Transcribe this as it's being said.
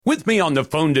With me on the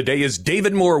phone today is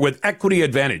David Moore with Equity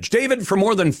Advantage. David, for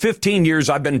more than 15 years,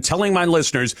 I've been telling my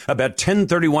listeners about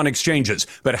 1031 exchanges,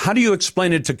 but how do you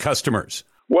explain it to customers?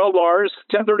 Well, Lars,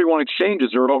 1031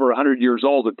 exchanges are over 100 years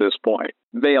old at this point.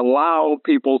 They allow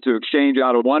people to exchange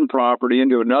out of one property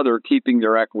into another, keeping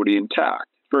their equity intact.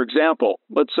 For example,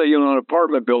 let's say you own an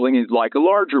apartment building and you'd like a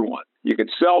larger one. You can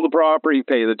sell the property,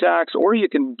 pay the tax, or you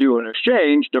can do an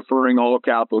exchange, deferring all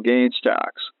capital gains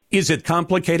tax. Is it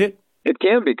complicated? It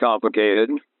can be complicated,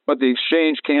 but the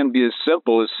exchange can be as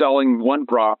simple as selling one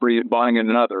property and buying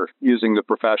another using the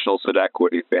professionals at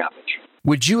Equity Advantage.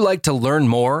 Would you like to learn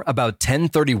more about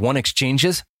 1031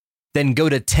 exchanges? Then go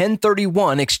to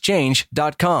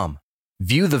 1031exchange.com.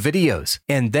 View the videos,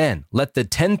 and then let the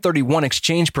 1031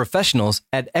 exchange professionals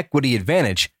at Equity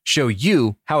Advantage show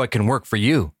you how it can work for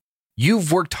you.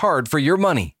 You've worked hard for your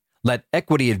money. Let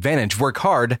Equity Advantage work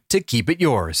hard to keep it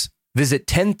yours. Visit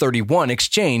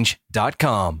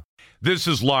 1031exchange.com. This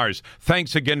is Lars.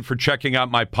 Thanks again for checking out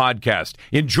my podcast.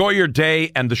 Enjoy your day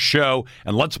and the show,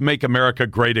 and let's make America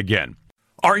great again.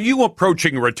 Are you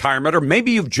approaching retirement, or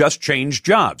maybe you've just changed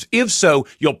jobs? If so,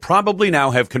 you'll probably now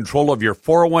have control of your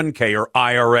 401k or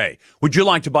IRA. Would you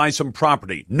like to buy some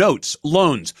property, notes,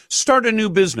 loans, start a new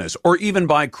business, or even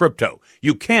buy crypto?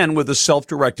 You can with a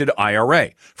self-directed IRA.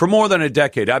 For more than a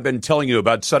decade, I've been telling you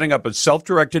about setting up a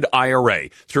self-directed IRA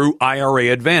through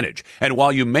IRA Advantage. And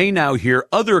while you may now hear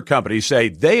other companies say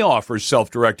they offer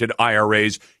self-directed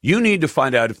IRAs, you need to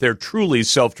find out if they're truly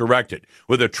self-directed.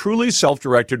 With a truly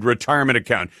self-directed retirement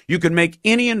account, you can make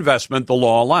any investment the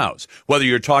law allows. Whether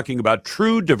you're talking about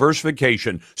true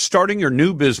diversification, starting your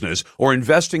new business, or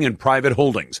investing in private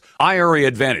holdings, IRA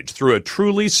Advantage through a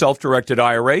truly self-directed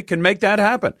IRA can make that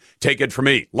happen. Take it from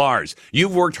me, Lars.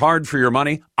 You've worked hard for your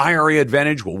money. IRA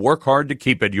Advantage will work hard to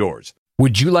keep it yours.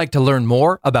 Would you like to learn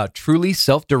more about truly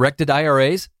self-directed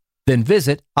IRAs? Then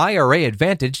visit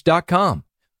IRAadvantage.com.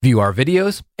 View our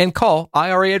videos and call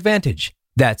IRA Advantage.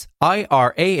 That's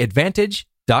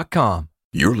IRAadvantage.com.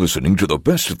 You're listening to the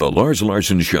best of the Lars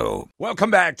Larson Show.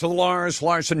 Welcome back to the Lars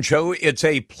Larson Show. It's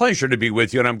a pleasure to be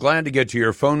with you, and I'm glad to get to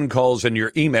your phone calls and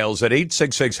your emails at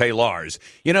 866-HEY-LARS.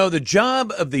 You know, the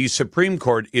job of the Supreme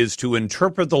Court is to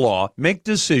interpret the law, make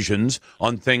decisions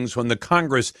on things when the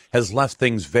Congress has left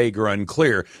things vague or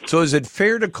unclear. So is it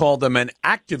fair to call them an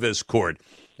activist court,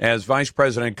 as Vice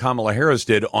President Kamala Harris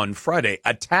did on Friday,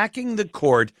 attacking the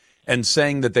court and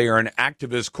saying that they are an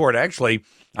activist court? Actually,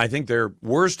 I think their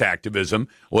worst activism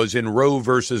was in Roe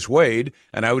versus Wade,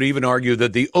 and I would even argue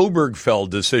that the Obergefell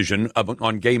decision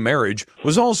on gay marriage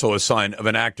was also a sign of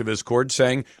an activist court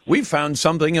saying, we found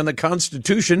something in the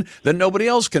Constitution that nobody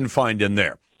else can find in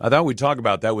there. I thought we'd talk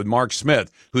about that with Mark Smith,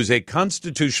 who's a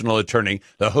constitutional attorney,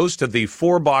 the host of the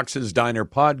Four Boxes Diner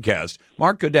podcast.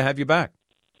 Mark, good to have you back.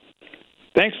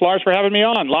 Thanks, Lars, for having me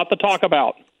on. A lot to talk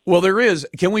about. Well, there is.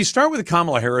 Can we start with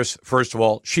Kamala Harris, first of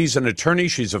all? She's an attorney.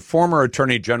 She's a former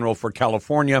attorney general for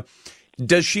California.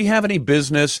 Does she have any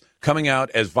business coming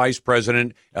out as vice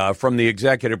president from the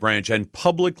executive branch and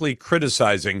publicly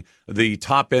criticizing the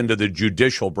top end of the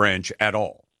judicial branch at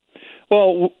all?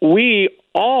 Well,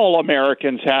 all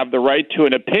Americans have the right to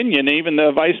an opinion, even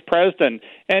the vice president.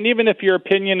 And even if your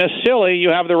opinion is silly, you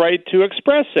have the right to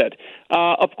express it.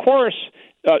 Of course,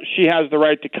 she has the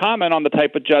right to comment on the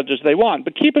type of judges they want.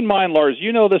 But keep in mind, Lars,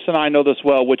 you know this and I know this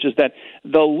well, which is that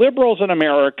the liberals in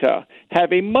America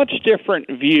have a much different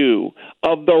view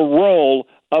of the role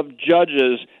of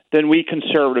judges than we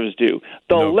conservatives do.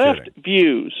 The left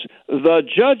views the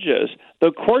judges,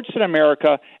 the courts in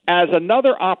America, as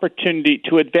another opportunity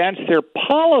to advance their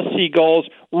policy goals,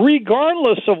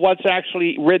 regardless of what's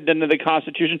actually written into the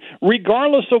Constitution,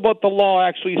 regardless of what the law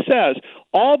actually says.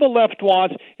 All the left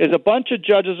wants is a bunch of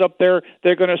judges up there.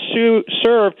 They're going to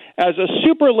serve as a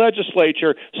super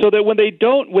legislature so that when the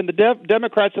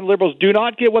Democrats and liberals do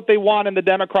not get what they want in the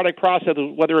democratic process,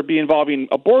 whether it be involving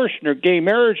abortion or gay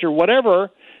marriage or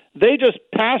whatever, they just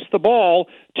pass the ball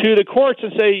to the courts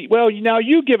and say, well, now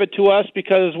you give it to us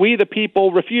because we, the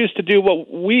people, refuse to do what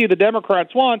we, the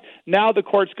Democrats, want. Now the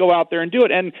courts go out there and do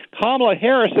it. And Kamala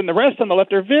Harris and the rest on the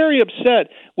left are very upset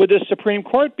with this Supreme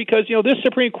Court because, this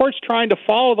Supreme Court's trying to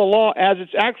follow the law as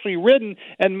it's actually written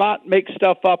and not make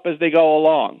stuff up as they go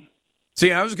along.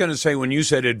 See, I was going to say, when you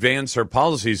said advance their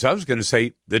policies, I was going to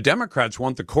say the Democrats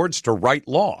want the courts to write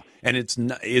law. And it's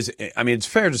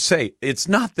fair to say it's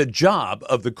not the job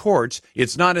of the courts.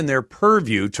 It's not in their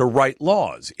purview to write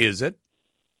laws, is it?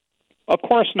 Of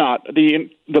course not.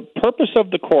 The purpose of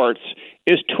the courts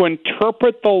is to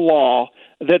interpret the law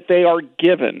that they are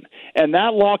given. And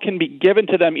that law can be given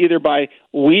to them either by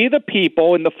we the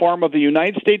people in the form of the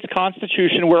United States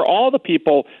Constitution, where all the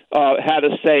people had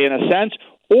a say in a sense,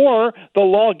 or the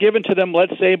law given to them,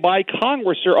 let's say, by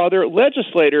Congress or other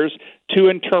legislators to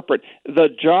interpret. The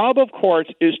job of courts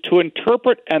is to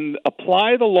interpret and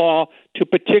apply the law to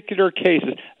particular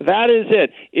cases. That is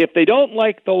it. If they don't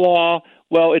like the law,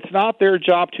 well, it's not their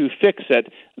job to fix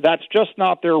it. That's just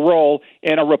not their role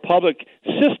in a republic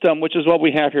system, which is what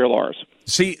we have here, Lars.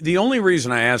 See, the only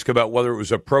reason I ask about whether it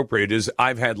was appropriate is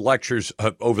I've had lectures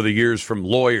over the years from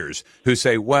lawyers who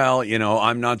say, well,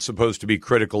 I'm not supposed to be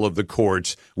critical of the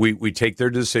courts. We take their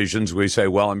decisions. We say,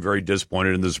 well, I'm very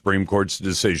disappointed in the Supreme Court's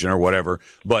decision or whatever.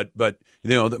 But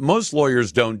most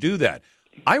lawyers don't do that.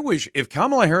 I wish if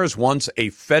Kamala Harris wants a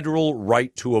federal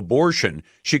right to abortion,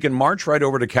 she can march right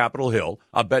over to Capitol Hill.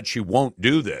 I'll bet she won't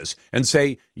do this and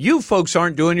say, you folks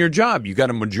aren't doing your job. You got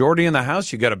a majority in the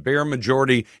House. You got a bare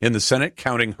majority in the Senate,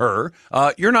 counting her.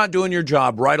 You're not doing your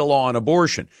job. Write a law on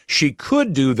abortion. She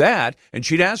could do that, and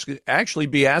she'd actually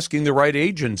be asking the right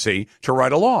agency to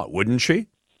write a law, wouldn't she?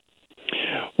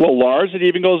 Well, Lars, it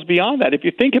even goes beyond that. If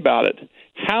you think about it,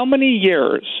 how many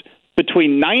years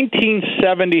between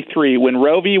 1973, when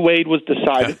Roe v. Wade was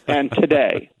decided, and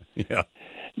today,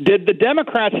 did the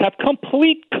Democrats have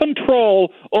complete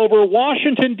control over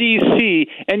Washington, D.C.,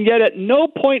 and yet at no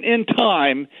point in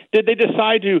time did they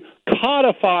decide to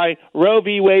codify Roe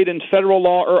v. Wade in federal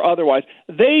law or otherwise?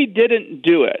 They didn't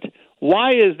do it.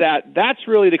 Why is that? That's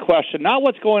really the question, not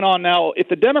what's going on now. If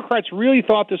the Democrats really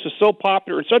thought this was so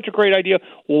popular and such a great idea,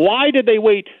 why did they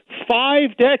wait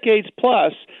 5 decades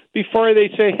plus before they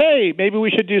say, hey, maybe we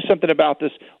should do something about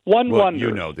this? Wonder.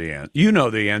 You know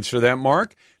the answer to that,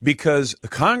 Mark, because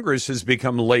Congress has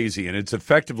become lazy and it's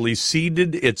effectively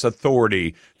ceded its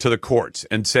authority to the courts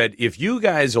and said, if you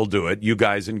guys will do it, you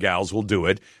guys and gals will do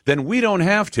it, then we don't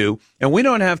have to, and we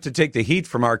don't have to take the heat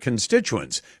from our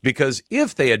constituents. Because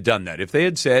if they had done that, if they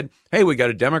had said, hey, we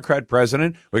got a Democrat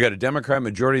president, we got a Democrat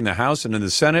majority in the House and in the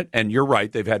Senate, and you're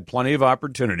right, they've had plenty of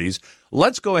opportunities,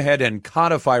 let's go ahead and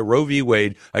codify Roe v.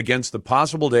 Wade against the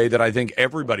possible day that I think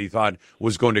everybody thought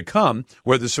was going to come,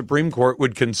 where the Supreme Court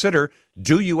would consider,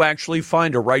 do you actually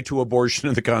find a right to abortion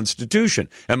in the Constitution?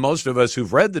 And most of us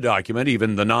who've read the document,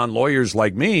 even the non-lawyers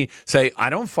like me, say, I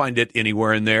don't find it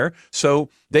anywhere in there. So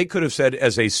they could have said,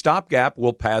 as a stopgap,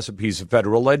 we'll pass a piece of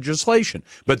federal legislation.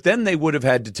 But then they would have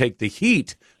had to take the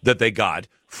heat that they got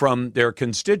from their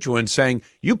constituents saying,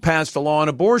 you passed a law on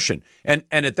abortion. And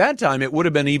at that time, it would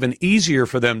have been even easier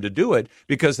for them to do it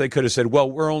because they could have said, well,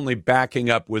 we're only backing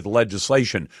up with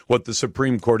legislation what the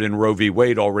Supreme Court in Roe v.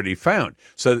 Wade already found.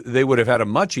 So they would have had a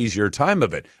much easier time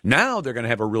of it. Now they're going to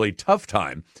have a really tough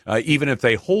time, even if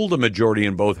they hold a majority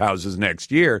in both houses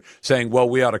next year, saying, well,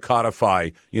 we ought to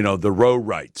codify, the Roe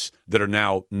rights that are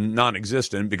now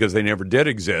non-existent because they never did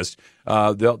exist.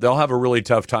 They'll have a really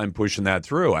tough time pushing that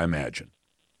through, I imagine.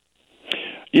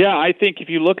 Yeah, I think if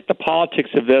you look at the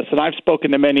politics of this, and I've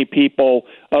spoken to many people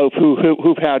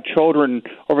who've had children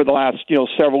over the last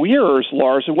several years,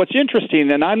 Lars, and what's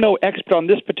interesting, and I'm no expert on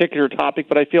this particular topic,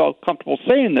 but I feel comfortable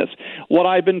saying this. What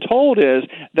I've been told is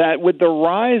that with the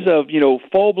rise of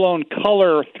full-blown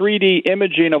color 3D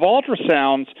imaging of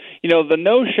ultrasounds, the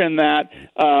notion that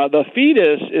the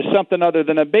fetus is something other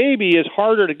than a baby is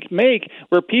harder to make,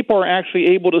 where people are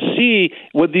actually able to see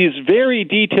with these very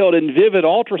detailed and vivid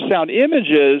ultrasound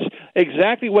images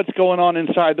exactly what's going on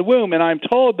inside the womb. And I'm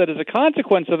told that as a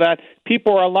consequence of that,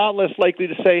 people are a lot less likely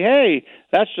to say, hey,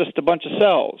 that's just a bunch of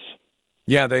cells.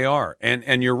 Yeah, they are.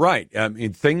 And you're right. I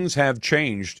mean, things have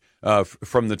changed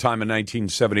from the time of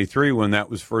 1973 when that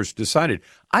was first decided.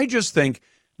 I just think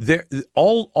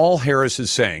all Harris is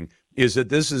saying is that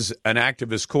this is an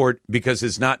activist court because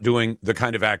it's not doing the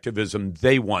kind of activism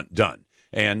they want done.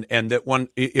 And that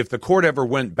if the court ever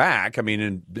went back, I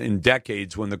mean, in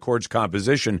decades when the court's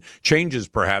composition changes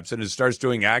perhaps and it starts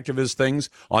doing activist things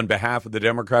on behalf of the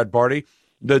Democrat Party,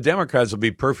 the Democrats will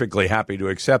be perfectly happy to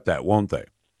accept that, won't they?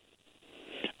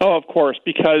 Oh, of course,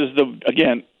 because,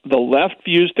 the left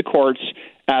views the courts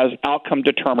as outcome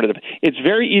determinative. It's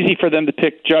very easy for them to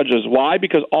pick judges. Why?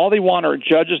 Because all they want are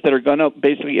judges that are going to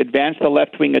basically advance the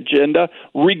left-wing agenda,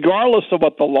 regardless of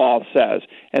what the law says.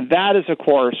 And that is, of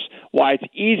course, why it's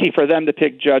easy for them to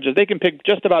pick judges. They can pick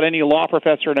just about any law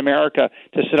professor in America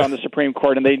to sit on the Supreme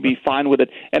Court, and they'd be fine with it.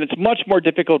 And it's much more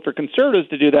difficult for conservatives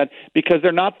to do that because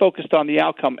they're not focused on the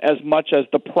outcome as much as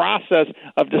the process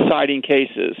of deciding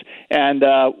cases. And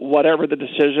whatever the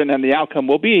decision and the outcome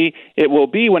will be, it will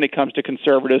be when it comes to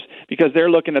conservatives. conservatives because they're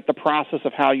looking at the process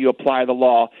of how you apply the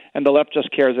law, and the left just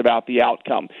cares about the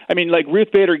outcome. I mean, like Ruth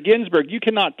Bader Ginsburg, you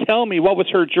cannot tell me what was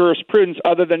her jurisprudence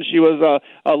other than she was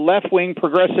a left-wing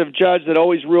progressive judge that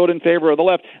always ruled in favor of the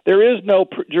left. There is no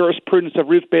jurisprudence of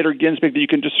Ruth Bader Ginsburg that you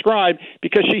can describe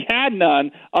because she had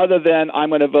none other than I'm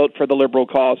going to vote for the liberal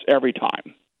cause every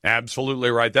time.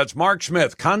 Absolutely right. That's Mark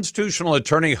Smith, constitutional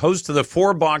attorney, host of the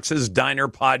Four Boxes Diner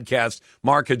podcast.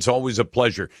 Mark, it's always a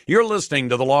pleasure. You're listening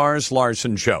to The Lars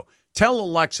Larson Show. Tell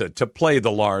Alexa to play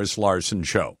The Lars Larson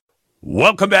Show.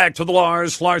 Welcome back to The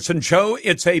Lars Larson Show.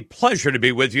 It's a pleasure to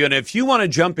be with you. And if you want to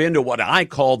jump into what I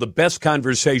call the best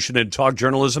conversation in talk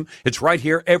journalism, it's right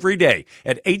here every day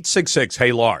at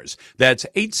 866-HEY-LARS. That's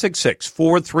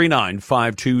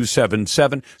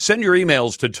 866-439-5277. Send your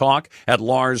emails to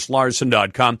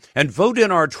talk@larslarson.com and vote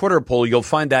in our Twitter poll. You'll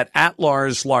find that at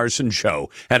Lars Larson Show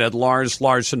and at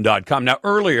larslarson.com. Now,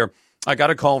 earlier, I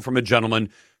got a call from a gentleman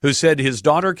who said his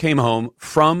daughter came home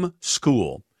from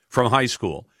high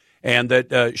school, and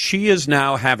that she is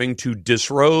now having to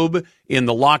disrobe in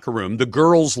the locker room, the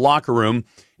girls' locker room,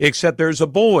 except there's a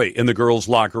boy in the girls'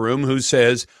 locker room who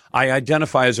says, I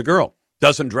identify as a girl,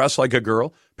 doesn't dress like a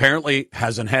girl, apparently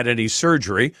hasn't had any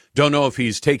surgery, don't know if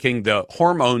he's taking the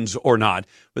hormones or not,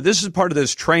 but this is part of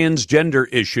this transgender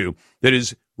issue that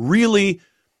is really,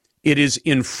 it is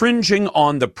infringing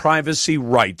on the privacy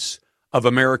rights of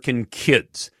American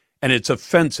kids, and it's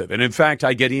offensive. And in fact,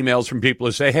 I get emails from people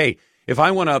who say, hey, if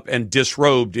I went up and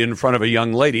disrobed in front of a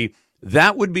young lady,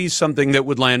 that would be something that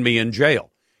would land me in jail.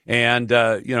 And,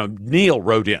 Neil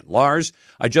wrote in, Lars,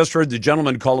 I just heard the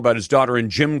gentleman call about his daughter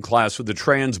in gym class with a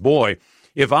trans boy.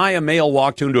 If I, a male,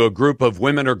 walked into a group of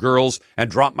women or girls and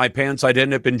dropped my pants, I'd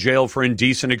end up in jail for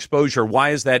indecent exposure.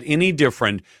 Why is that any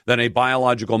different than a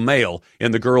biological male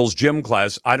in the girls' gym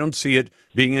class? I don't see it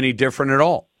being any different at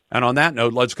all. And on that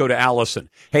note, let's go to Allison.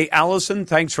 Hey, Allison,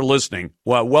 thanks for listening.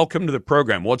 Well, welcome to the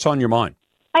program. What's on your mind?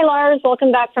 Hi, Lars.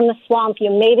 Welcome back from the swamp. You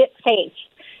made it safe.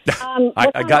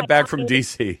 I got back from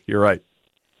D.C. You're right.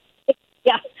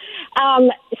 Yeah.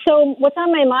 So what's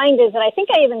on my mind is that I think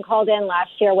I even called in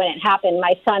last year when it happened.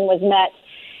 My son was met.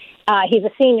 He's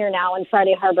a senior now in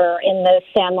Friday Harbor in the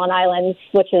San Juan Islands,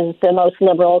 which is the most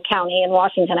liberal county in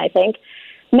Washington, I think.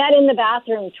 Met in the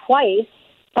bathroom twice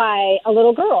by a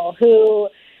little girl who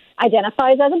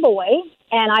identifies as a boy,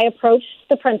 and I approached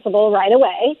the principal right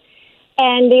away.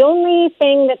 And the only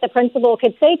thing that the principal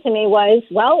could say to me was,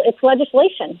 well, it's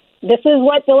legislation. This is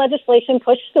what the legislation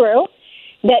pushed through,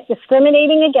 that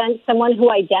discriminating against someone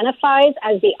who identifies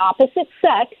as the opposite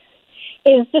sex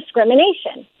is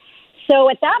discrimination. So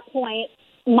at that point,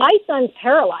 my son's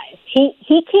paralyzed.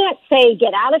 He can't say,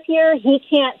 get out of here. He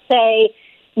can't say,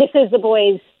 this is the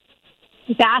boys'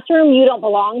 bathroom. You don't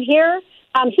belong here.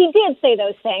 He did say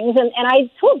those things, and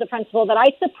I told the principal that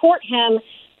I support him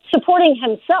supporting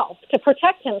himself to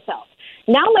protect himself.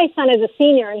 Now my son is a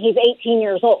senior, and he's 18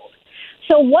 years old.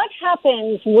 So what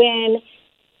happens when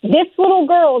this little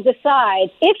girl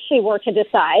decides, if she were to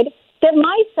decide, that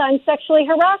my son sexually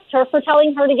harassed her for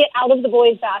telling her to get out of the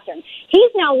boys' bathroom?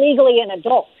 He's now legally an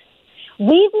adult.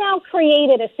 We've now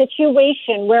created a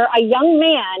situation where a young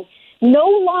man no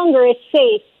longer is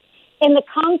safe in the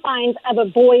confines of a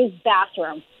boys'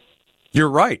 bathroom. You're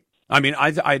right. I mean,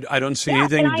 I don't see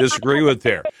anything to disagree with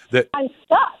there. I'm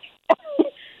stuck.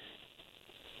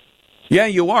 Yeah,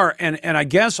 you are, and I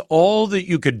guess all that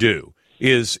you could do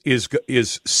is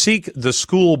seek the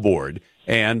school board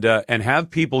and have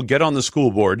people get on the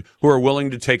school board who are willing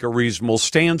to take a reasonable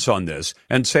stance on this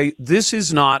and say this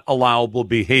is not allowable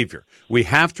behavior. We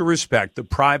have to respect the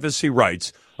privacy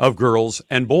rights of girls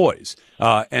and boys,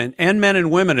 and men and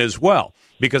women as well,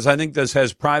 because I think this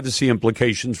has privacy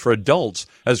implications for adults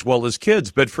as well as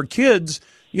kids. But for kids,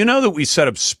 you know that we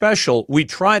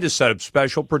try to set up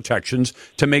special protections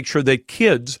to make sure that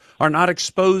kids are not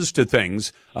exposed to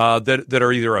things that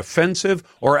are either offensive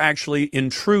or actually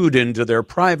intrude into their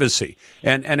privacy.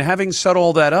 And having set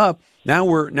all that up, now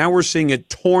we're seeing it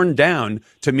torn down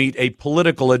to meet a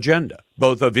political agenda,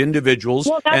 both of individuals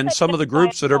and some of the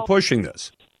groups that are pushing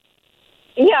this.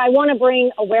 Yeah, I want to bring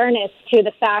awareness to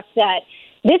the fact that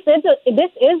this is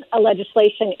a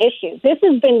legislation issue. This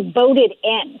has been voted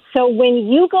in. So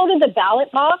when you go to the ballot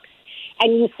box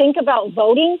and you think about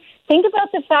voting, think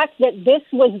about the fact that this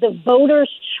was the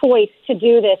voters' choice to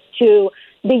do this to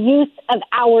the youth of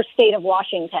our state of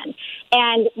Washington.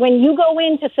 And when you go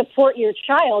in to support your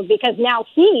child, because now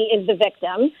he is the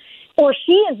victim or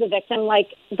she is the victim, like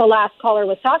the last caller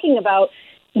was talking about,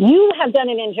 you have done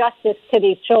an injustice to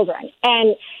these children.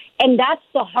 And that's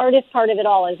the hardest part of it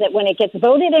all, is that when it gets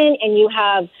voted in and you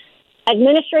have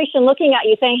administration looking at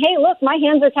you saying, hey, look, my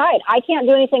hands are tied. I can't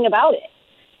do anything about it.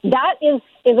 That is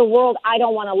a world I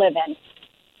don't want to live in.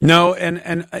 No,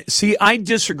 and see, I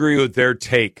disagree with their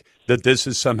take that this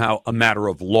is somehow a matter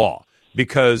of law,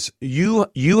 because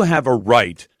you have a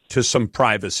right to some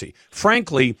privacy.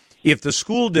 Frankly, if the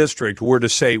school district were to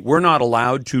say we're not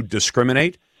allowed to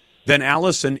discriminate, then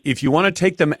Allison, if you want to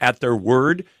take them at their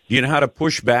word, you know how to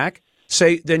push back?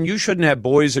 Say, then you shouldn't have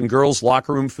boys and girls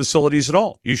locker room facilities at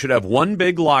all. You should have one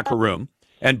big locker room,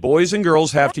 and boys and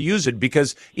girls have to use it,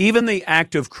 because even the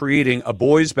act of creating a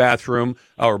boys' bathroom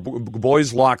or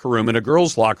boys' locker room and a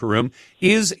girls' locker room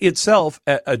is itself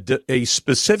a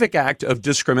specific act of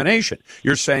discrimination.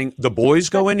 You're saying the boys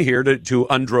go in here to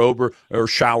undrobe or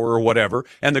shower or whatever,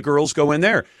 and the girls go in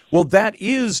there. Well, that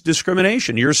is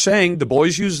discrimination. You're saying the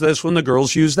boys use this one, the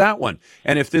girls use that one.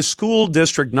 And if this school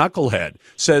district knucklehead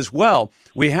says, well,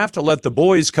 we have to let the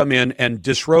boys come in and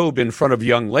disrobe in front of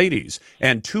young ladies,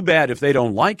 and too bad if they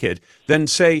don't like it, then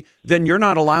then you're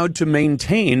not allowed to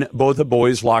maintain both a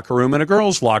boys' locker room and a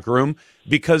girls' locker room,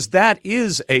 because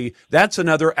that's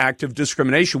another act of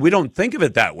discrimination. We don't think of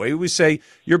it that way. We say,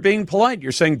 you're being polite.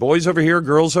 You're saying boys over here,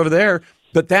 girls over there.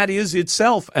 But that is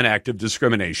itself an act of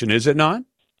discrimination, is it not?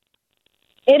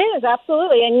 It is,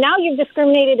 absolutely. And now you've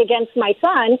discriminated against my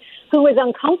son, who was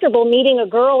uncomfortable meeting a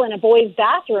girl in a boy's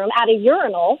bathroom at a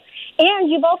urinal.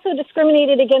 And you've also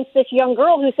discriminated against this young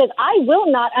girl who says, I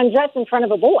will not undress in front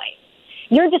of a boy.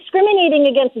 You're discriminating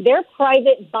against their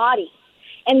private body.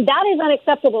 And that is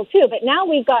unacceptable, too. But now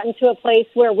we've gotten to a place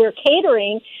where we're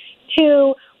catering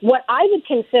to what I would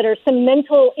consider some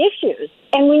mental issues.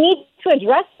 And we need to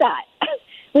address that.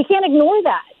 We can't ignore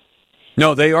that.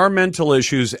 No, they are mental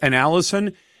issues. And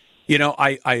Allison, you know,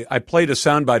 I played a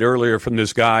soundbite earlier from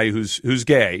this guy who's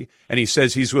gay, and he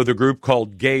says he's with a group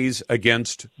called Gays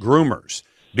Against Groomers,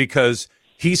 because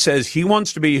he says he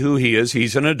wants to be who he is.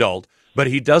 He's an adult, but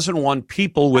he doesn't want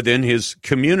people within his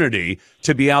community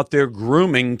to be out there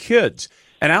grooming kids.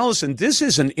 And Allison, this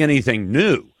isn't anything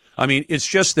new. I mean, it's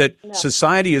just that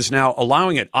society is now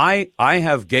allowing it. I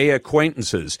have gay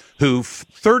acquaintances who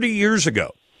 30 years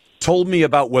ago told me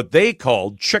about what they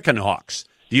called chicken hawks.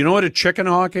 Do you know what a chicken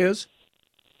hawk is?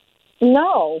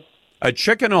 No. A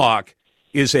chicken hawk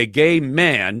is a gay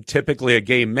man, typically a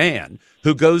gay man,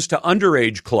 who goes to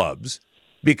underage clubs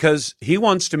because he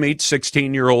wants to meet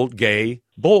 16-year-old gay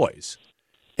boys.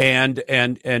 And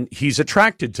he's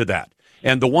attracted to that.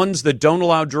 And the ones that don't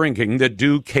allow drinking, that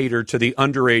do cater to the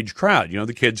underage crowd, you know,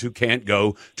 the kids who can't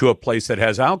go to a place that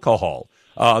has alcohol.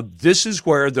 This is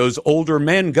where those older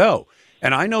men go.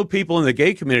 And I know people in the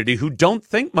gay community who don't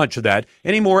think much of that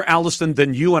any more, Allison,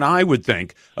 than you and I would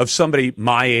think of somebody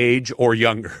my age or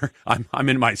younger. I'm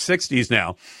in my 60s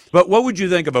now. But what would you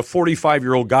think of a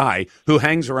 45-year-old guy who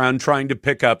hangs around trying to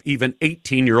pick up even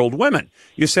 18-year-old women?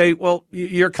 You say, well,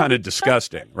 you're kind of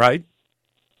disgusting, right?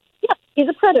 Yeah, he's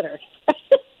a predator.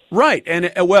 Right.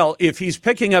 And, well, if he's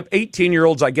picking up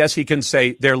 18-year-olds, I guess he can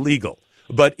say they're legal.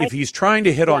 But if he's trying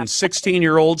to hit on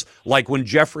 16-year-olds, like when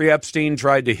Jeffrey Epstein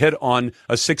tried to hit on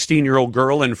a 16-year-old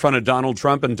girl in front of Donald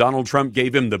Trump, and Donald Trump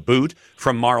gave him the boot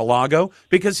from Mar-a-Lago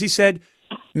because he said,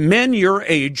 men your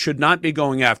age should not be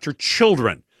going after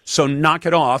children. So knock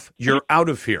it off. You're out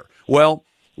of here. Well,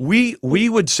 we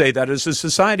would say that as a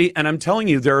society, and I'm telling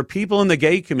you, there are people in the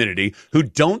gay community who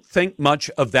don't think much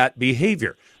of that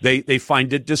behavior. They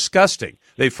find it disgusting.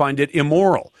 They find it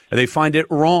immoral. They find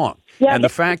it wrong. Yeah, and the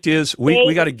fact is,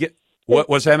 we got to get...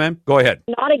 What's that, ma'am? Go ahead.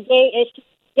 Not a gay issue.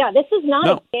 Yeah, this is not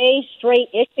a gay, straight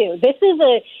issue. This is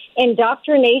an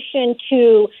indoctrination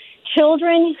to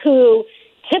children who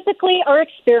typically are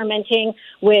experimenting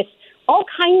with all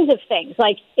kinds of things,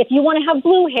 like if you want to have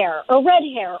blue hair or red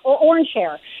hair or orange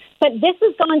hair. But this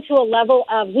has gone to a level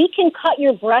of we can cut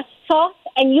your breasts off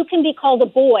and you can be called a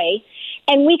boy,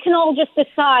 and we can all just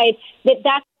decide that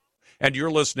that's... And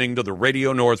you're listening to the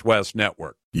Radio Northwest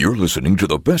Network. You're listening to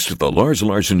the best of the Lars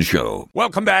Larson Show.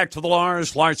 Welcome back to the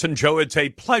Lars Larson Show. It's a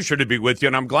pleasure to be with you,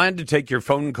 and I'm glad to take your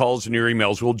phone calls and your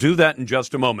emails. We'll do that in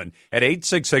just a moment at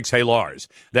 866-HEY-LARS.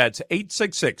 That's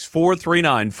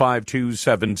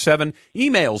 866-439-5277.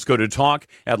 Emails go to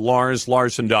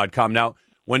talk@larslarson.com. Now,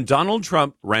 when Donald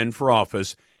Trump ran for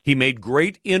office, he made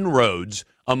great inroads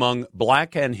among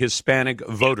black and Hispanic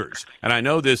voters. And I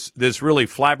know this really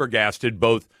flabbergasted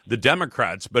both the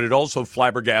Democrats, but it also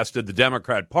flabbergasted the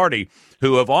Democrat Party,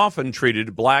 who have often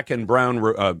treated black and brown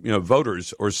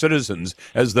voters or citizens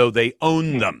as though they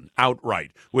own them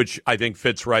outright, which I think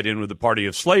fits right in with the party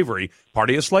of slavery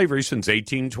since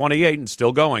 1828 and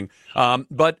still going.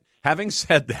 But having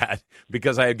said that,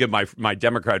 because I give my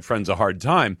Democrat friends a hard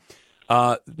time,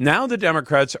 Now the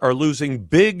Democrats are losing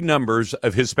big numbers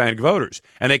of Hispanic voters,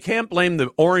 and they can't blame the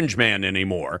orange man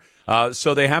anymore.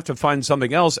 So they have to find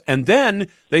something else. And then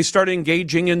they start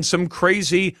engaging in some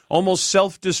crazy, almost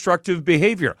self-destructive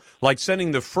behavior, like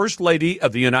sending the First Lady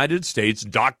of the United States,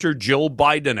 Dr. Jill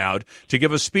Biden, out to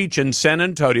give a speech in San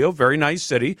Antonio, very nice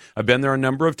city. I've been there a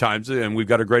number of times, and we've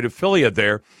got a great affiliate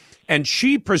there. And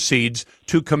she proceeds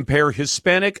to compare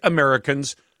Hispanic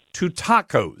Americans to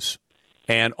tacos.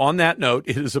 And on that note,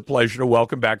 it is a pleasure to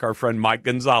welcome back our friend Mike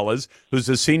Gonzalez, who's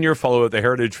a senior fellow at the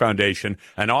Heritage Foundation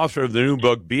and author of the new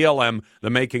book, BLM, The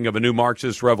Making of a New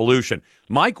Marxist Revolution.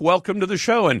 Mike, welcome to the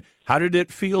show. And how did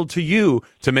it feel to you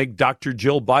to make Dr.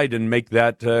 Jill Biden make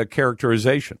that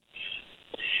characterization?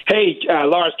 Hey,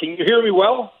 Lars, can you hear me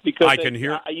well? Because I can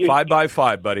hear 5 by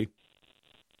 5, buddy.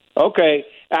 Okay.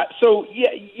 So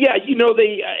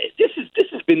this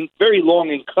has been very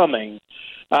long in coming.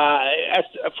 As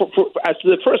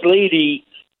the First Lady,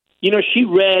 she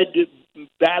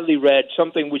badly read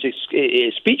something which a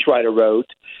speechwriter wrote,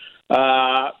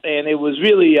 and it was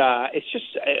really it's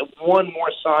just one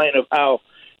more sign of how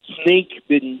snake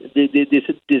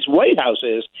this White House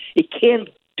is. It can't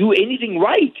do anything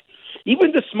right,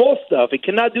 even the small stuff. It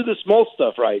cannot do the small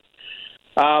stuff right.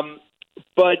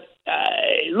 But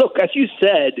look, as you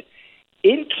said,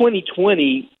 in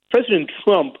 2020, President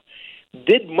Trump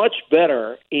did much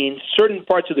better in certain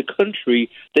parts of the country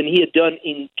than he had done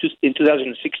in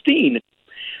 2016.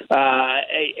 And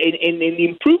the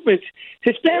improvements,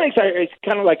 Hispanics are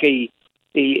kind of like a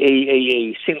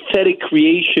synthetic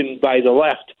creation by the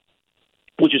left,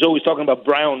 which is always talking about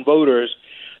brown voters,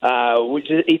 which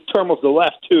is a term of the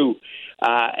left too.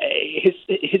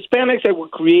 Hispanics that were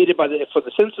created for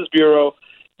the Census Bureau.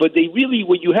 But they really,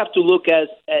 what you have to look at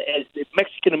as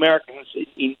Mexican Americans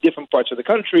in different parts of the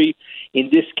country, in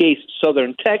this case,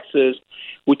 southern Texas,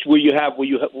 what is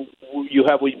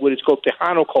called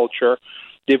Tejano culture.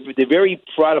 They're very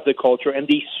proud of the culture, and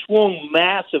they swung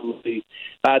massively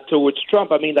towards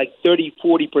Trump. I mean, like 30,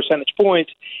 40 percentage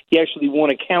points. He actually won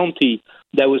a county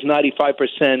that was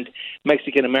 95%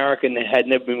 Mexican-American and had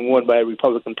never been won by a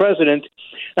Republican president.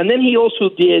 And then he also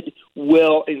did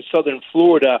well in southern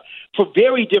Florida for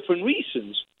very different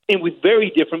reasons and with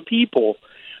very different people,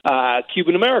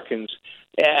 Cuban-Americans.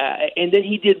 And then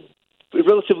he did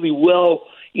relatively well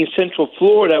in central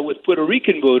Florida with Puerto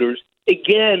Rican voters,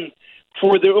 again,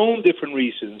 for their own different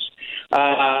reasons.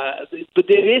 But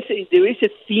there is a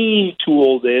theme to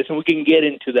all this, and we can get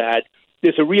into that.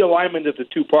 There's a realignment of the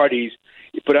two parties,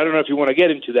 but I don't know if you want to get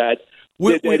into that.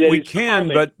 We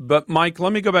can, but Mike,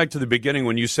 let me go back to the beginning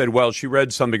when you said, well, she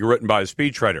read something written by a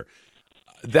speechwriter.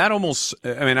 That almost,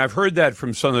 I mean, I've heard that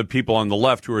from some of the people on the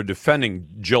left who are defending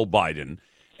Jill Biden,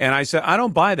 and I said, I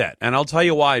don't buy that, and I'll tell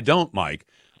you why I don't, Mike.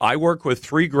 I work with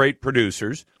 3 great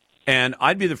producers, and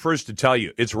I'd be the first to tell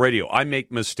you, it's radio. I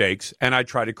make mistakes, and I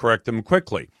try to correct them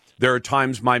quickly. There are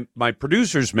times my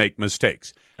producers make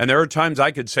mistakes, and there are times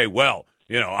I could say, well,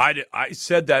 I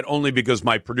said that only because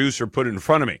my producer put it in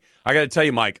front of me. I got to tell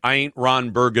you, Mike, I ain't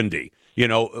Ron Burgundy.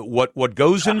 What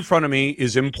goes in front of me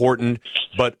is important,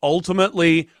 but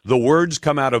ultimately the words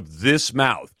come out of this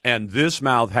mouth, and this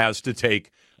mouth has to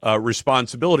take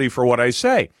responsibility for what I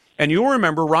say. And you'll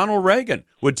remember Ronald Reagan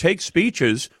would take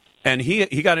speeches, and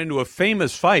he got into a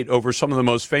famous fight over some of the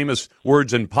most famous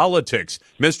words in politics.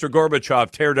 Mr.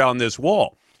 Gorbachev, tear down this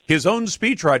wall. His own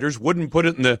speechwriters wouldn't put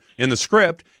it in the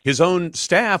script. His own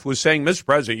staff was saying, Mr.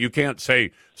 President, you can't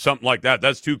say something like that.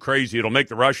 That's too crazy. It'll make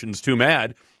the Russians too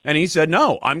mad. And he said,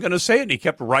 no, I'm going to say it. And he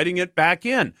kept writing it back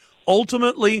in.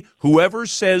 Ultimately, whoever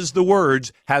says the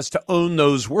words has to own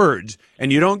those words.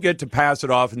 And you don't get to pass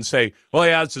it off and say, well,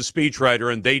 yeah, it's a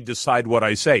speechwriter and they decide what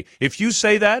I say. If you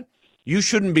say that, you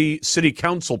shouldn't be city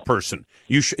council person.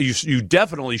 You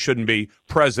definitely shouldn't be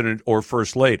president or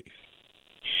first lady.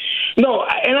 No,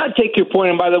 and I take your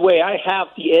point. And by the way, I have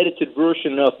the edited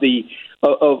version of the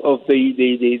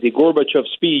Gorbachev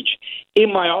speech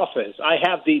in my office. I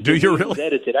have the Do you really?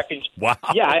 Edited. I can. Wow.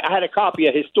 Yeah, I had a copy.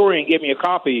 A historian gave me a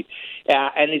copy,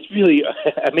 and it's really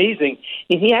amazing.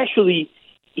 And he actually,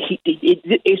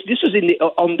 this was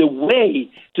on the way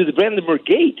to the Brandenburg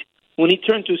Gate when he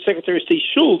turned to Secretary of State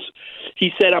Schultz.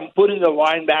 He said, "I'm putting the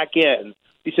line back in."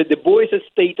 He said, the boys at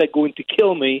state are going to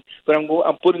kill me, but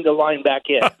I'm putting the line back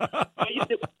in.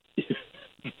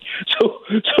 So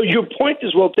your point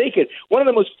is well taken. One of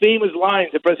the most famous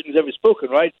lines the president has ever spoken,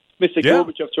 right? Mr.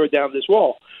 Gorbachev tore down this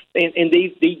wall. And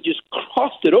they just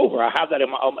crossed it over. I have that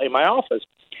in my office.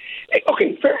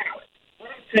 Okay, fair enough. What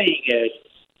I'm saying is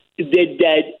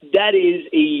that is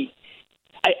a...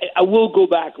 I will go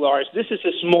back, Lars. This is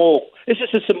a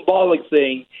symbolic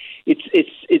thing.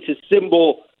 It's a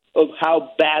symbol of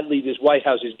how badly this White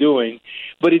House is doing,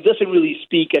 but it doesn't really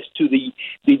speak as to the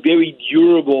very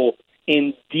durable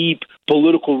and deep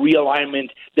political realignment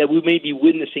that we may be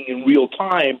witnessing in real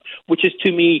time, which is,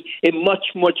 to me, a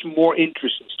much, much more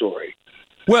interesting story.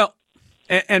 Well,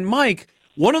 and Mike,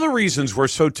 one of the reasons we're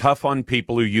so tough on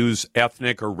people who use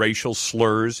ethnic or racial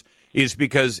slurs is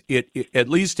because it, at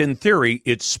least in theory,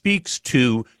 it speaks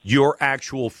to your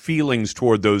actual feelings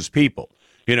toward those people.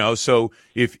 You know, so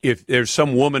if there's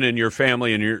some woman in your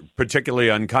family and you're particularly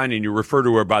unkind and you refer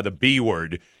to her by the B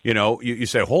word, you know, you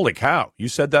say, holy cow, you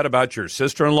said that about your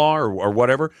sister-in-law or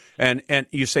whatever. And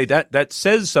you say that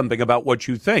says something about what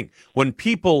you think. When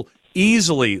people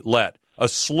easily let a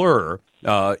slur,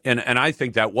 and I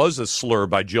think that was a slur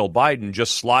by Jill Biden,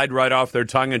 just slide right off their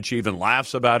tongue, and she even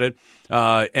laughs about it.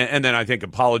 And then I think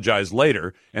apologized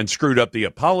later and screwed up the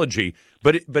apology.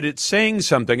 But it's saying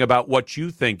something about what you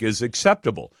think is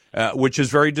acceptable, which is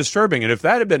very disturbing. And if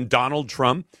that had been Donald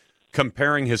Trump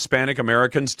comparing Hispanic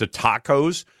Americans to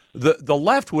tacos, the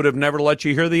left would have never let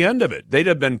you hear the end of it. They'd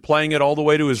have been playing it all the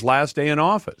way to his last day in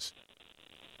office.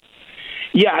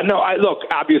 Yeah, no, look,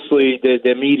 obviously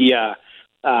the media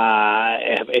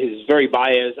is very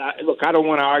biased. I don't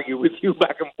want to argue with you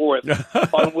back and forth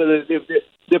on whether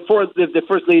the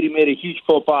First Lady made a huge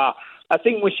faux pas. I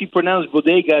think when she pronounced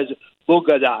bodegas,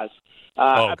 bogadas.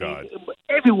 God. I mean,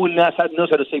 everyone knows how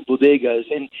to say bodegas,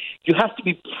 and you have to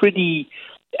be pretty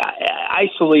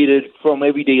isolated from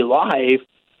everyday life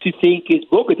to think it's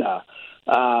Bogota.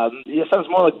 It sounds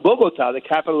more like Bogota, the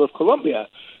capital of Colombia.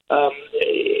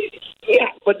 Yeah,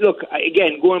 but look,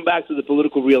 again, going back to the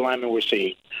political realignment we're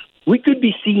seeing, we could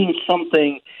be seeing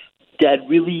something that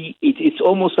really, it's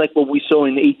almost like what we saw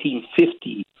in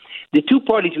 1850. The two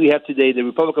parties we have today, the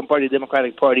Republican Party, the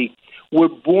Democratic Party, were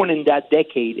born in that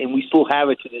decade, and we still have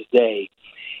it to this day.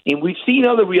 And we've seen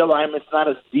other realignments, not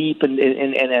as deep and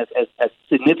as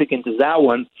significant as that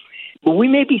one, but we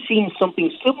may be seeing something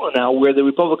similar now where the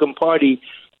Republican Party,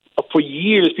 for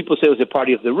years, people say it was a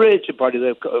party of the rich, a party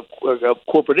of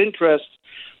corporate interests,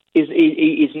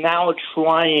 is now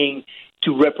trying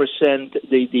to represent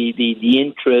the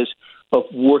interests of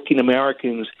working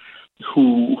Americans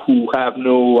who have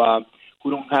who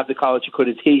don't have the college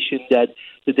accreditation that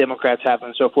the Democrats have,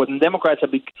 and so forth. And Democrats are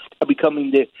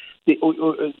becoming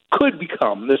could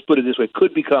become, let's put it this way,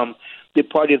 could become the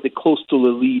party of the coastal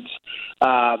elites,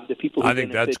 the people who I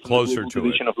think that's closer to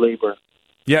it. Of labor.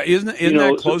 Yeah, isn't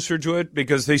that closer to it?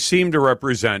 Because they seem to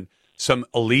represent some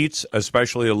elites,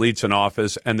 especially elites in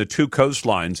office, and the two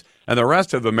coastlines, and the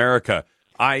rest of America.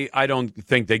 I don't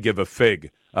think they give a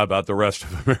fig about the rest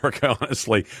of America,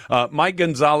 honestly. Mike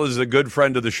Gonzalez is a good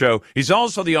friend of the show. He's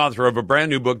also the author of a brand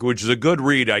new book, which is a good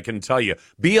read, I can tell you.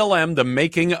 BLM, The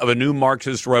Making of a New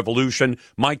Marxist Revolution.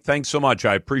 Mike, thanks so much.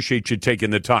 I appreciate you taking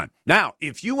the time. Now,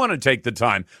 if you want to take the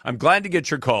time, I'm glad to get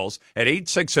your calls at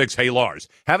 866-HEY-LARS.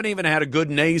 Haven't even had a good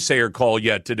naysayer call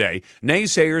yet today.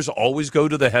 Naysayers always go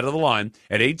to the head of the line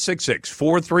at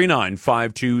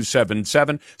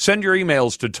 866-439-5277. Send your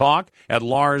emails to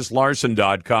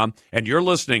talk@LarsLarson.com, and you're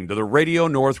listening to the Radio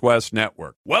Northwest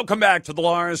Network. Welcome back to the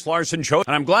Lars Larson Show,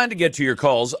 and I'm glad to get to your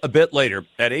calls a bit later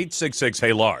at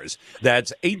 866-HEY-LARS.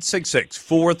 That's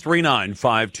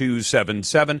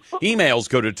 866-439-5277. Emails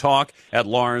go to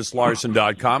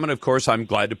talk@LarsLarson.com, and of course, I'm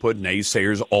glad to put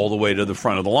naysayers all the way to the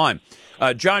front of the line.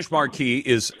 Josh Marquis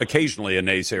is occasionally a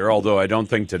naysayer, although I don't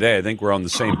think today. I think we're on the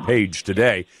same page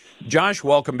today. Josh,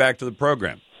 welcome back to the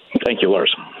program. Thank you,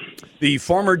 Lars. The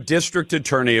former district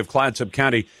attorney of Clatsop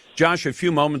County. Josh, a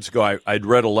few moments ago, I'd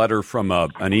read a letter from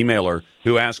an emailer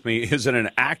who asked me, is it an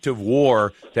act of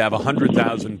war to have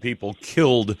 100,000 people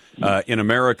killed in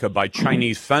America by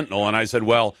Chinese fentanyl? And I said,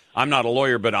 well, I'm not a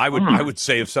lawyer, but I would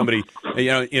say if somebody,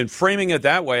 in framing it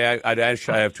that way, I'd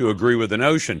actually have to agree with the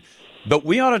notion. But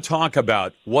we ought to talk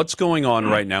about what's going on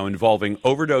right now involving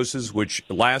overdoses, which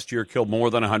last year killed more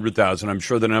than 100,000. I'm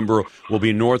sure the number will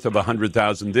be north of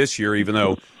 100,000 this year, even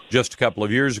though just a couple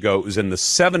of years ago it was in the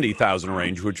 70,000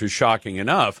 range, which is shocking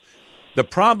enough. The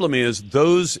problem is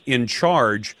those in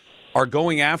charge are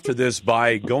going after this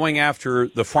by going after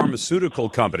the pharmaceutical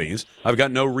companies. I've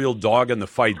got no real dog in the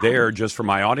fight there, just from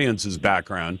my audience's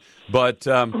background. But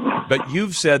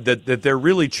you've said that they're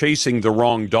really chasing the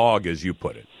wrong dog, as you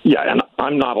put it. Yeah, and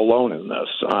I'm not alone in this.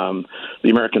 The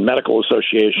American Medical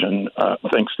Association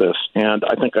thinks this, and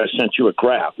I think I sent you a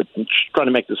graph. I'm trying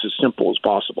to make this as simple as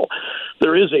possible.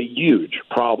 There is a huge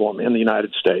problem in the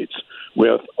United States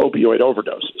with opioid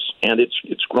overdoses, and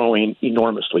it's growing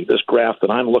enormously. This graph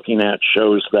that I'm looking at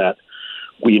shows that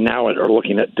we now are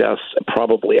looking at deaths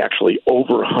probably actually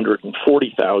over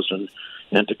 140,000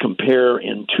 And to compare,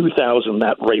 in 2000,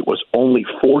 that rate was only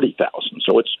 40,000.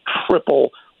 So it's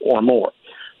triple or more.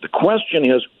 The question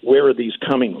is, where are these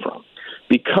coming from?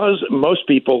 Because most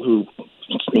people who,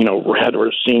 read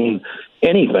or seen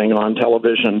anything on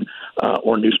television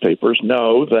or newspapers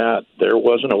know that there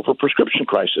was an overprescription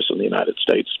crisis in the United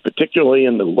States, particularly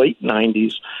in the late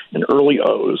 90s and early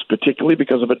O's, particularly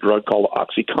because of a drug called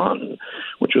OxyContin,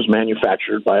 which was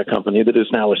manufactured by a company that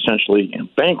is now essentially in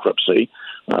bankruptcy,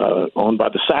 owned by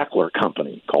the Sackler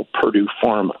Company called Purdue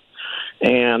Pharma.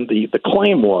 And the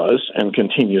claim was, and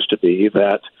continues to be,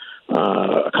 that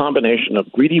a combination of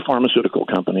greedy pharmaceutical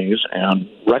companies and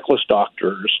reckless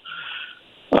doctors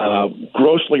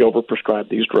grossly overprescribed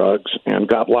these drugs and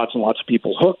got lots and lots of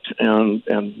people hooked, and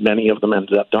many of them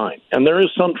ended up dying. And there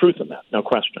is some truth in that, no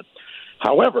question.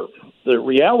 However, the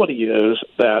reality is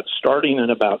that starting in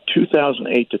about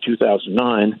 2008 to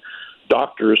 2009,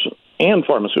 doctors and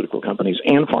pharmaceutical companies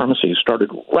and pharmacies started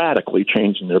radically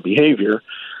changing their behavior.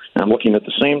 I'm looking at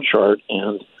the same chart,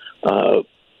 and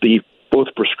both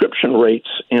prescription rates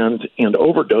and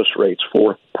overdose rates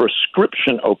for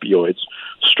prescription opioids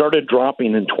started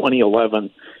dropping in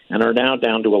 2011 and are now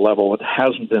down to a level that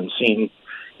hasn't been seen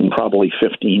in probably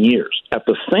 15 years. At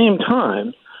the same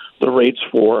time, the rates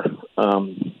for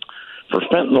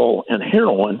fentanyl and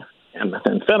heroin and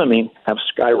methamphetamine have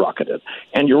skyrocketed.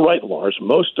 And you're right, Lars,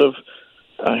 most of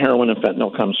heroin and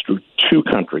fentanyl comes through two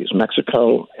countries,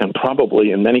 Mexico and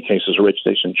probably, in many cases,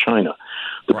 originates in China.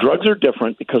 The drugs are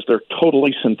different because they're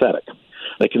totally synthetic.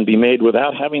 They can be made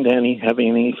without having any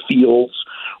fields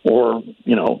or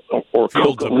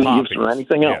coca leaves or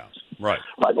anything else. Right.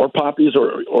 Or poppies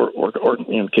or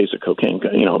in case of cocaine,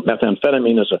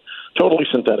 methamphetamine is a totally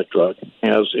synthetic drug,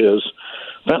 as is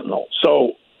fentanyl.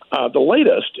 So the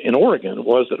latest in Oregon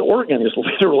was that Oregon is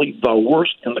literally the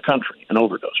worst in the country in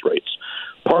overdose rates,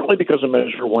 partly because of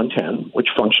Measure 110, which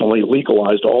functionally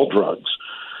legalized all drugs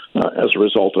as a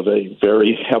result of a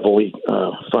very heavily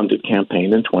funded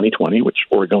campaign in 2020, which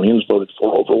Oregonians voted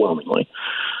for overwhelmingly.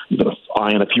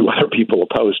 I and a few other people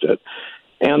opposed it.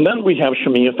 And then we have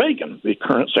Shemia Fagan, the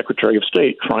current Secretary of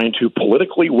State, trying to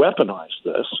politically weaponize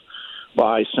this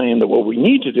by saying that what we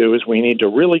need to do is we need to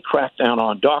really crack down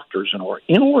on doctors in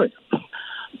Oregon,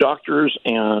 doctors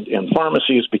and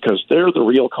pharmacies, because they're the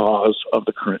real cause of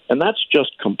the current. And that's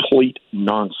just complete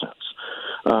nonsense.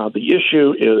 The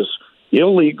issue is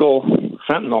illegal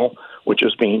fentanyl, which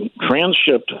is being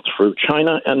transshipped through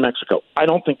China and Mexico. I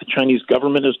don't think the Chinese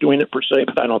government is doing it per se,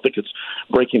 but I don't think it's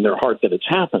breaking their heart that it's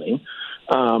happening.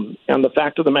 And the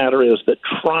fact of the matter is that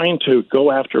trying to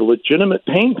go after legitimate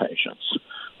pain patients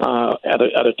at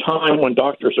a time when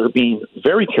doctors are being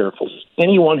very careful,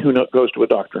 anyone who goes to a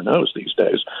doctor knows these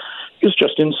days, is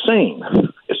just insane.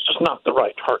 It's just not the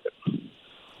right target.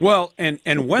 Well,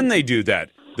 and when they do that,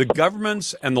 the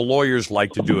governments and the lawyers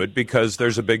like to do it because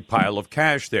there's a big pile of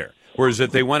cash there. Whereas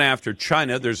if they went after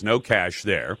China, there's no cash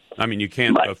there. I mean, you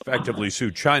can't effectively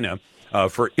sue China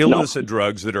for illicit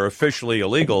drugs that are officially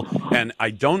illegal. And I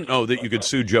don't know that you could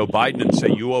sue Joe Biden and say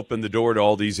you opened the door to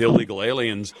all these illegal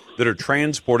aliens that are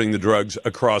transporting the drugs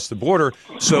across the border.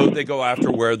 So they go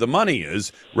after where the money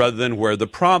is rather than where the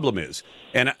problem is.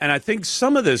 And I think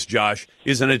some of this, Josh,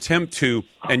 is an attempt to,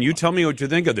 and you tell me what you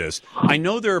think of this. I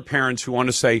know there are parents who want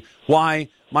to say, why?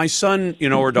 My son,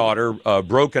 or daughter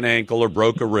broke an ankle or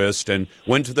broke a wrist and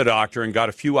went to the doctor and got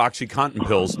a few OxyContin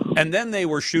pills, and then they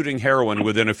were shooting heroin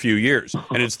within a few years.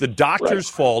 And it's the doctor's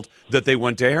fault that they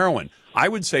went to heroin. I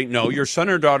would say, no, your son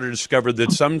or daughter discovered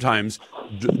that sometimes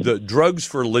the drugs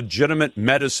for legitimate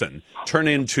medicine turn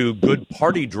into good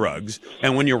party drugs.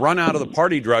 And when you run out of the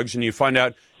party drugs and you find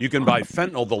out you can buy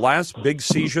fentanyl, the last big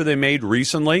seizure they made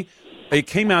recently, it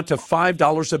came out to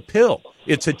 $5 a pill.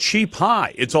 It's a cheap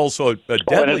high. It's also a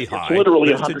deadly high. It's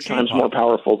literally 100 times more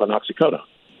powerful than oxycodone.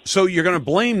 So you're going to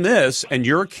blame this and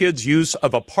your kid's use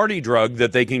of a party drug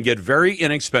that they can get very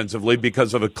inexpensively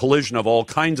because of a collision of all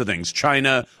kinds of things.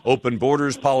 China, open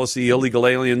borders policy, illegal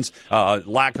aliens,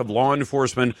 lack of law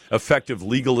enforcement, effective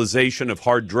legalization of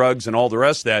hard drugs, and all the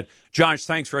rest of that. Josh,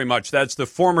 thanks very much. That's the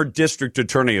former district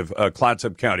attorney of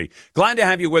Clatsop County. Glad to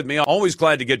have you with me. Always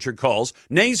glad to get your calls.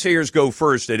 Naysayers go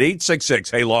first at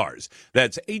 866-HEY-LARS.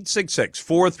 That's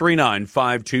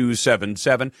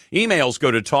 866-439-5277. Emails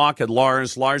go to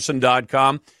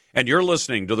talk@LarsLarson.com. And you're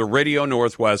listening to the Radio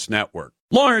Northwest Network.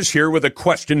 Lars here with a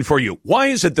question for you. Why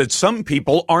is it that some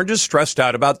people aren't as stressed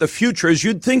out about the future as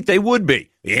you'd think they would be?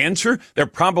 The answer? They're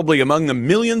probably among the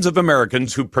millions of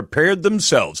Americans who prepared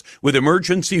themselves with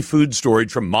emergency food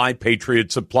storage from My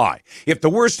Patriot Supply. If the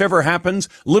worst ever happens,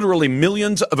 literally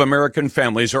millions of American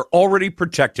families are already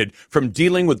protected from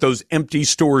dealing with those empty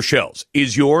store shelves.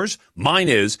 Is yours? Mine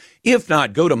is. If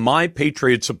not, go to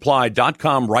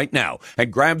mypatriotsupply.com right now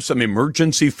and grab some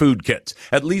emergency food kits,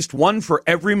 at least one for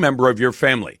every member of your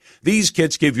family. These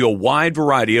kits give you a wide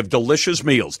variety of delicious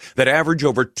meals that average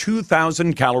over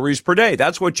 2,000 calories per day.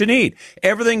 That's what you need.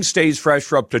 Everything stays fresh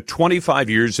for up to 25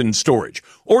 years in storage.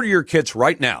 Order your kits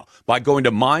right now by going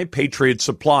to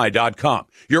mypatriotsupply.com.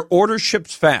 Your order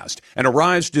ships fast and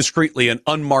arrives discreetly in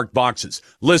unmarked boxes.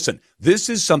 Listen, this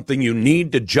is something you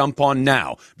need to jump on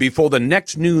now before the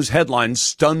next news headline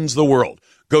stuns the world.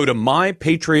 Go to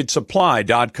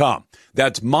mypatriotsupply.com.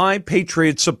 That's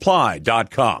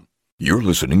mypatriotsupply.com. You're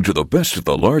listening to the best of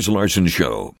the Lars Larson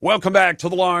Show. Welcome back to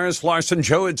the Lars Larson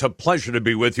Show. It's a pleasure to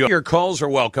be with you. Your calls are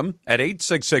welcome at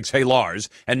 866-HEY-LARS,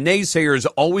 and naysayers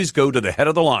always go to the head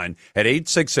of the line at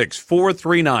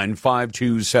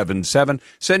 866-439-5277.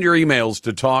 Send your emails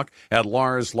to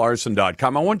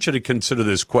talk@larslarson.com. I want you to consider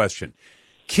this question.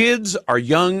 Kids are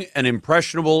young and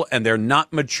impressionable, and they're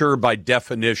not mature by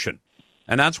definition.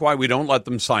 And that's why we don't let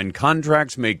them sign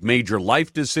contracts, make major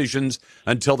life decisions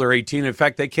until they're 18. In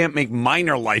fact, they can't make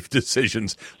minor life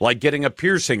decisions like getting a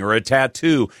piercing or a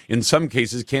tattoo. In some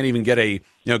cases, can't even get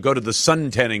go to the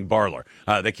sun tanning parlor.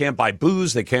 They can't buy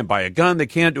booze. They can't buy a gun. They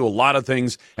can't do a lot of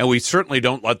things. And we certainly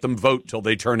don't let them vote till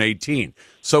they turn 18.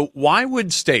 So why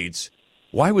would states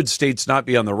not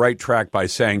be on the right track by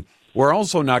saying, we're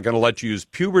also not going to let you use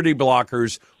puberty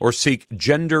blockers or seek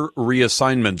gender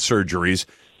reassignment surgeries?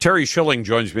 Terry Schilling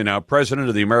joins me now, president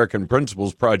of the American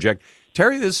Principles Project.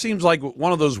 Terry, this seems like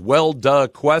one of those well-duh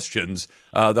questions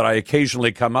that I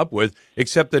occasionally come up with,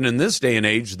 except that in this day and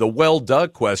age, the well-duh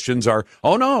questions are,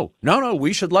 oh, no,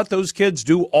 we should let those kids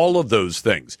do all of those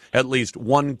things. At least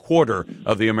 1/4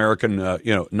 of the American,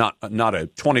 not a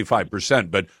 25%,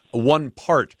 but one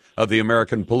part of the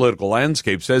American political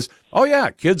landscape says, oh, yeah,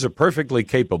 kids are perfectly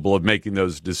capable of making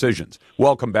those decisions.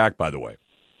 Welcome back, by the way.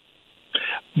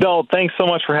 Bill, thanks so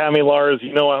much for having me, Lars.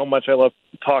 You know how much I love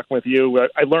talking with you.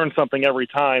 I learn something every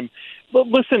time. But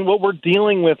listen, what we're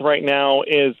dealing with right now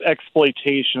is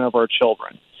exploitation of our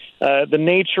children. The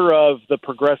nature of the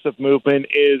progressive movement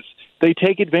is they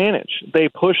take advantage. They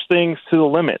push things to the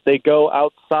limit. They go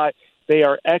outside. They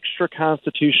are extra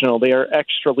constitutional. They are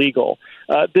extra legal.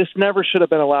 This never should have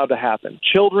been allowed to happen.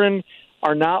 Children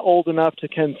are not old enough to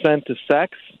consent to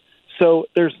sex. So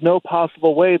there's no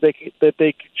possible way that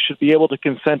they should be able to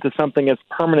consent to something as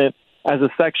permanent as a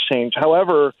sex change.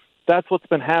 However, that's what's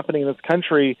been happening in this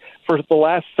country for the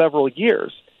last several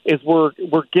years. Is we're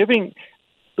giving.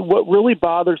 What really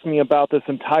bothers me about this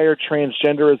entire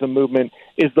transgenderism movement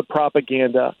is the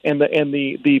propaganda and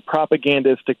the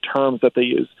propagandistic terms that they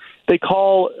use. They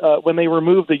call when they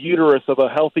remove the uterus of a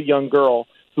healthy young girl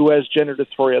who has gender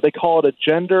dysphoria, they call it a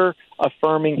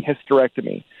gender-affirming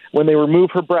hysterectomy. When they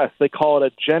remove her breast, they call it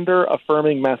a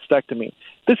gender-affirming mastectomy.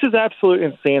 This is absolute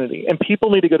insanity, and people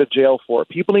need to go to jail for it.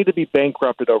 People need to be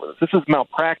bankrupted over this. This is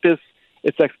malpractice.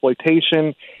 It's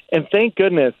exploitation. And thank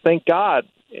goodness, thank God,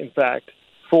 in fact,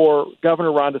 for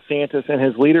Governor Ron DeSantis and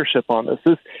his leadership on this.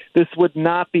 This would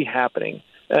not be happening.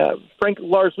 Frank,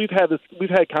 Lars, we've had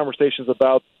conversations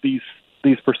about these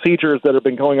procedures that have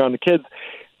been going on to kids.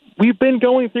 We've been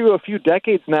going through a few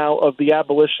decades now of the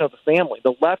abolition of the family.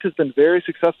 The left has been very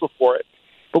successful for it.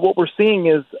 But what we're seeing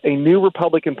is a new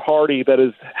Republican Party that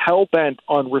is hell-bent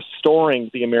on restoring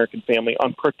the American family,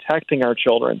 on protecting our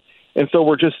children. And so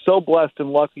we're just so blessed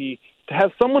and lucky to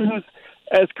have someone who's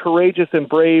as courageous and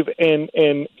brave and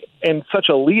such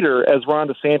a leader as Ron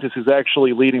DeSantis, who's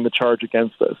actually leading the charge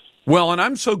against this. Well, and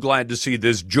I'm so glad to see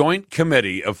this joint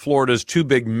committee of Florida's two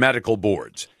big medical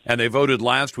boards. And they voted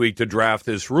last week to draft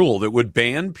this rule that would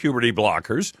ban puberty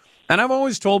blockers. And I've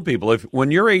always told people, when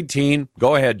you're 18,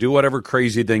 go ahead, do whatever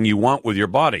crazy thing you want with your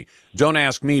body. Don't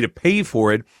ask me to pay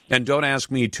for it, and don't ask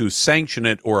me to sanction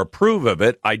it or approve of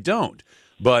it. I don't.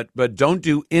 But don't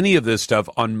do any of this stuff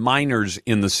on minors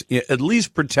at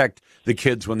least protect the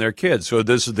kids when they're kids. So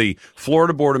this is the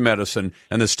Florida Board of Medicine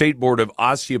and the State Board of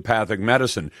Osteopathic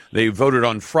Medicine. They voted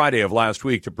on Friday of last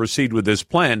week to proceed with this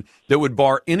plan that would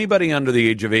bar anybody under the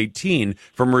age of 18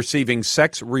 from receiving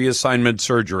sex reassignment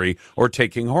surgery or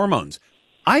taking hormones.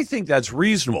 I think that's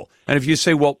reasonable. And if you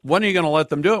say, well, when are you going to let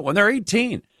them do it? When they're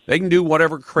 18. They can do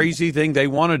whatever crazy thing they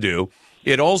want to do.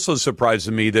 It also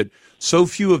surprises me that so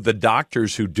few of the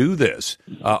doctors who do this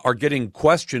are getting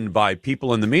questioned by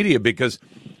people in the media, because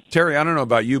Terry, I don't know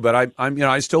about you, but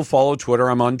I still follow Twitter.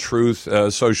 I'm on Truth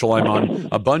Social. I'm on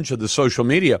a bunch of the social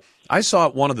media. I saw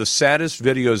one of the saddest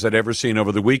videos I'd ever seen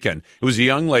over the weekend. It was a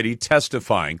young lady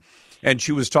testifying, and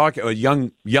she was talking, a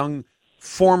young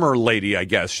former lady, I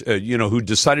guess, who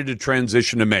decided to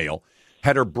transition to male,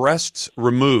 had her breasts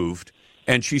removed,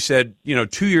 and she said,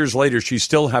 2 years later, she's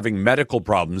still having medical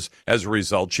problems as a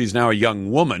result. She's now a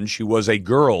young woman. She was a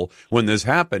girl when this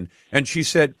happened, and she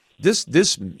said,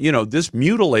 This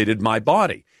mutilated my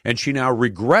body, and she now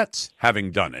regrets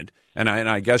having done it. And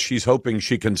I guess she's hoping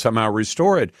she can somehow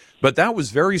restore it. But that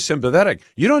was very sympathetic.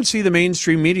 You don't see the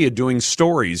mainstream media doing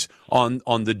stories on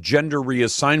the gender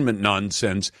reassignment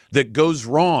nonsense that goes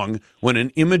wrong when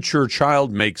an immature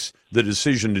child makes the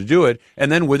decision to do it, and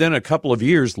then within a couple of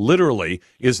years, literally,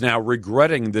 is now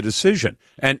regretting the decision.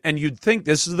 And you'd think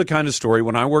this is the kind of story,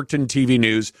 when I worked in TV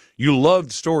news, you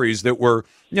loved stories that were,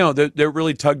 that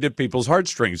really tugged at people's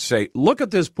heartstrings. Say, look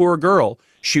at this poor girl.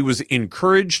 She was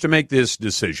encouraged to make this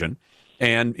decision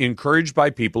and encouraged by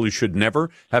people who should never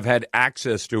have had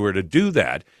access to her to do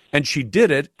that. And she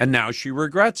did it, and now she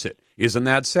regrets it. Isn't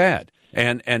that sad?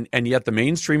 And yet the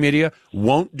mainstream media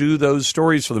won't do those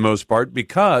stories for the most part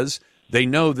because they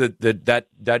know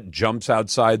that jumps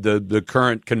outside the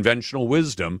current conventional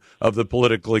wisdom of the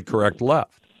politically correct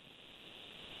left.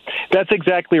 That's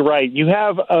exactly right. You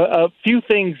have a few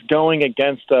things going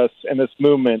against us in this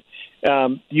movement.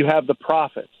 You have the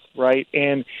profits, right?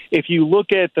 And if you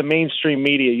look at the mainstream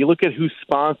media, you look at who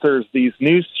sponsors these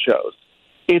news shows,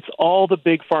 it's all the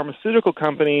big pharmaceutical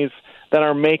companies that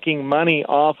are making money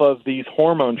off of these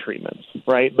hormone treatments,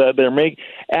 right?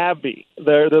 AbbVie,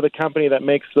 they're the company that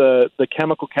makes the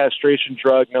chemical castration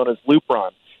drug known as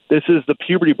Lupron. This is the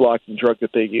puberty blocking drug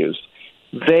that they use.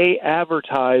 They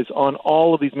advertise on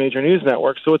all of these major news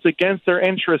networks, so it's against their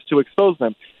interest to expose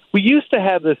them. We used to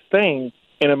have this thing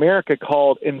in America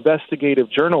called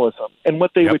investigative journalism, and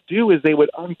what they would do is they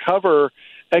would uncover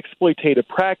exploitative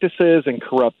practices and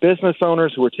corrupt business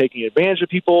owners who were taking advantage of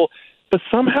people. But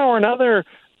somehow or another,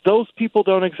 those people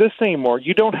don't exist anymore.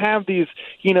 You don't have these,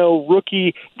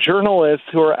 rookie journalists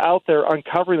who are out there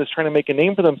uncovering this, trying to make a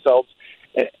name for themselves.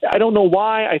 I don't know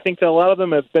why. I think that a lot of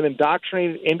them have been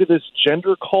indoctrinated into this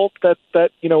gender cult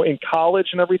that in college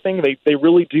and everything, they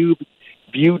really do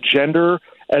view gender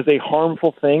as a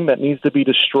harmful thing that needs to be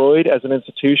destroyed as an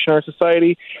institution in our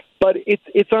society. But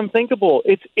it's unthinkable.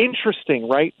 It's interesting,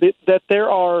 right, that there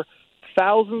are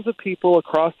thousands of people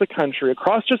across the country,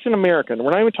 across just in America, and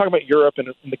we're not even talking about Europe and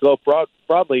the globe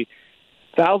broadly,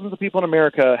 thousands of people in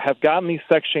America have gotten these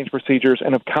sex change procedures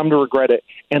and have come to regret it,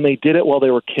 and they did it while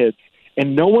they were kids.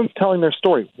 And no one's telling their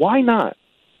story. Why not?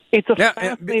 It's a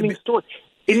fascinating story.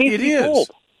 It needs to be told.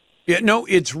 Yeah, no,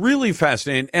 it's really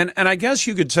fascinating. And I guess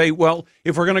you could say, well,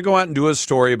 if we're going to go out and do a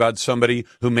story about somebody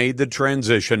who made the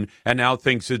transition and now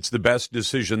thinks it's the best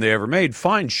decision they ever made,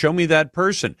 fine, show me that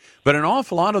person. But an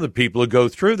awful lot of the people who go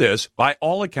through this, by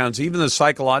all accounts, even the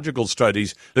psychological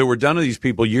studies that were done of these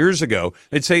people years ago,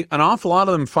 they'd say an awful lot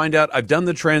of them find out I've done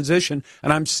the transition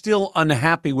and I'm still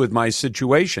unhappy with my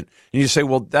situation. And you say,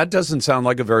 well, that doesn't sound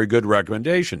like a very good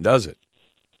recommendation, does it?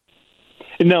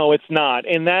 No, it's not.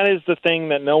 And that is the thing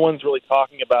that no one's really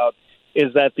talking about,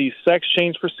 is that these sex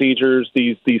change procedures,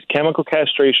 these chemical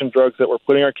castration drugs that we're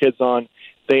putting our kids on,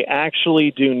 they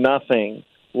actually do nothing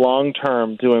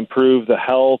long-term to improve the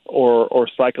health or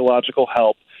psychological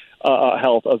health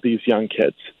of these young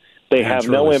kids. They have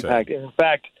no impact. In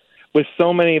fact, with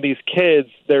so many of these kids,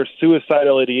 their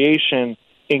suicidal ideation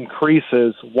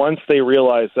increases once they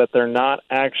realize that they're not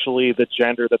actually the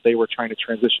gender that they were trying to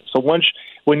transition. So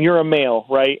when you're a male,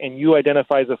 right, and you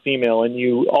identify as a female and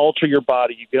you alter your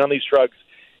body, you get on these drugs,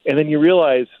 and then you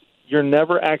realize you're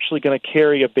never actually going to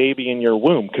carry a baby in your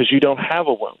womb because you don't have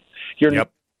a womb.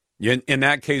 Yep. In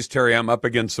that case, Terry, I'm up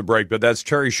against the break, but that's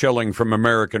Terry Schilling from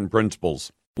American Principles.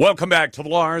 Welcome back to the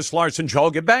Lars Larson Show. I'll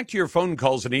get back to your phone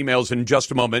calls and emails in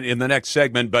just a moment in the next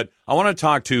segment, but I want to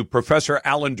talk to Professor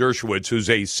Alan Dershowitz, who's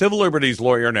a civil liberties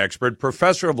lawyer and expert,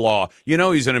 professor of law. You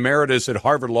know, he's an emeritus at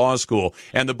Harvard Law School,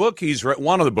 and the book he's written,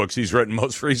 one of the books he's written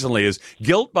most recently is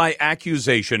Guilt by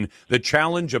Accusation, The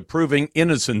Challenge of Proving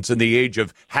Innocence in the Age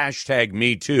of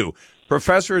 #MeToo.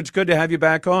 Professor, it's good to have you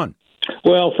back on.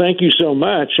 Well, thank you so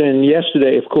much. And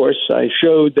yesterday, of course, I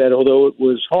showed that although it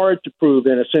was hard to prove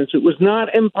innocence, it was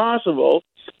not impossible,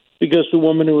 because the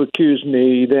woman who accused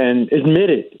me then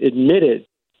admitted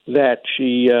that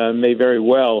she may very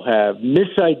well have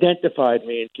misidentified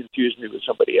me and confused me with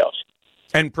somebody else.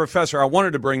 And, Professor, I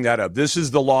wanted to bring that up. This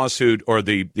is the lawsuit or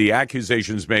the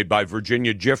accusations made by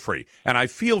Virginia Giuffre. And I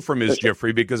feel for Ms.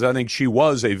 Giuffre because I think she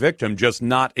was a victim, just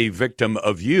not a victim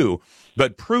of you.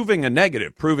 But proving a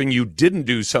negative, proving you didn't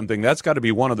do something, that's got to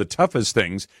be one of the toughest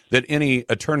things that any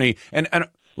attorney – and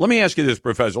let me ask you this,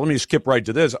 Professor. Let me skip right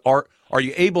to this. Are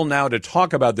you able now to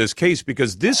talk about this case?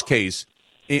 Because this case –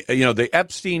 the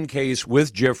Epstein case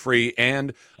with Giuffre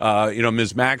and,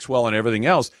 Ms. Maxwell and everything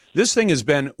else, this thing has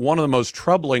been one of the most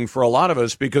troubling for a lot of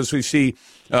us because we see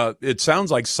it sounds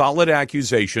like solid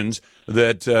accusations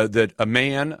that a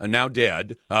man, now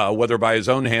dead, whether by his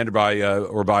own hand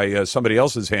or by somebody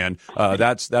else's hand,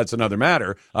 that's another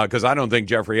matter because I don't think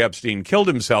Jeffrey Epstein killed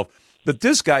himself. But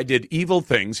this guy did evil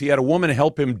things. He had a woman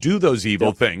help him do those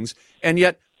evil things, and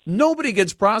yet nobody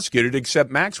gets prosecuted except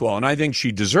Maxwell, and I think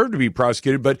she deserved to be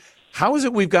prosecuted. But how is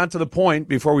it we've got to the point,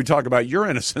 before we talk about your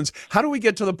innocence, how do we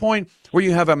get to the point where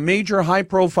you have a major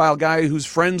high-profile guy who's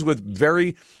friends with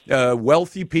very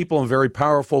wealthy people and very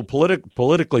powerful,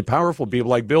 politically powerful people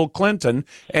like Bill Clinton,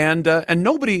 and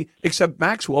nobody except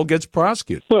Maxwell gets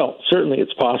prosecuted? Well, certainly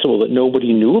it's possible that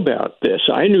nobody knew about this.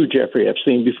 I knew Jeffrey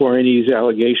Epstein before any of these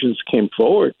allegations came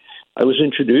forward. I was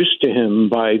introduced to him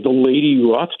by the Lady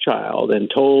Rothschild and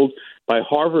told by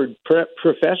Harvard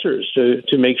professors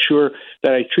to make sure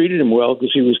that I treated him well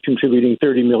because he was contributing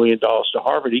 $30 million to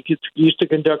Harvard. He used to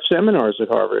conduct seminars at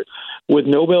Harvard with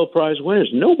Nobel Prize winners.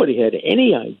 Nobody had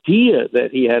any idea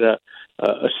that he had a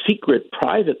secret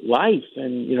private life.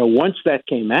 And, once that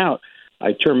came out,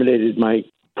 I terminated my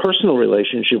personal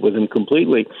relationship with him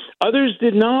completely. Others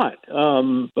did not.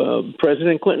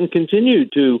 President Clinton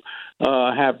continued to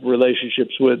have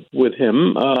relationships with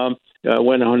him,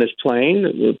 went on his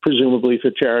plane, presumably for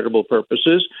charitable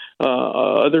purposes,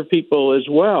 other people as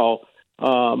well.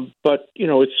 But,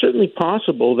 it's certainly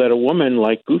possible that a woman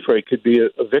like Giuffre could be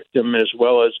a victim as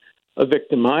well as a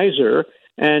victimizer.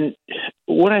 And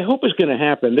what I hope is going to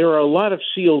happen, there are a lot of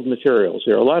sealed materials.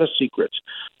 There are a lot of secrets,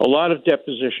 a lot of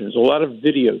depositions, a lot of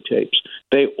videotapes.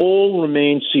 They all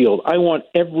remain sealed. I want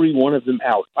every one of them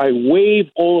out. I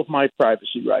waive all of my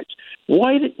privacy rights.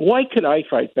 Why could I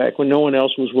fight back when no one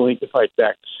else was willing to fight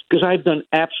back? Because I've done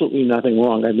absolutely nothing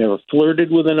wrong. I've never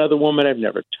flirted with another woman. I've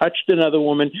never touched another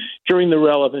woman during the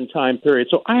relevant time period.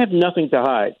 So I have nothing to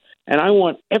hide. And I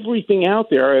want everything out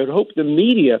there. I would hope the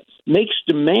media makes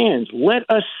demands. Let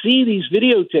us see these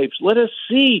videotapes. Let us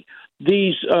see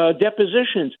these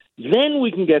depositions. Then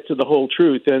we can get to the whole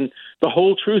truth. And the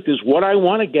whole truth is what I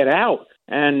want to get out.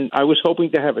 And I was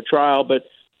hoping to have a trial, but,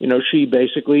 she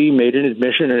basically made an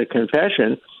admission and a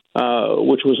confession,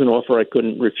 which was an offer I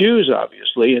couldn't refuse,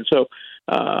 obviously. And so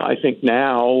I think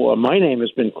now my name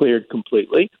has been cleared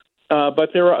completely. But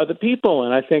there are other people,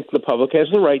 and I think the public has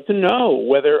the right to know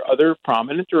whether other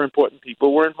prominent or important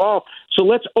people were involved. So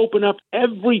let's open up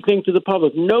everything to the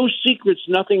public. No secrets,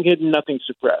 nothing hidden, nothing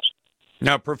suppressed.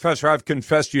 Now, Professor, I've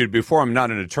confessed to you before, I'm not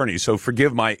an attorney, so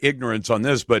forgive my ignorance on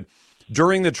this, but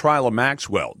during the trial of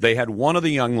Maxwell, they had one of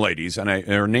the young ladies, and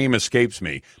her name escapes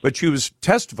me, but she was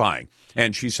testifying,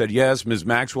 and she said, yes, Ms.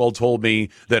 Maxwell told me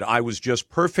that I was just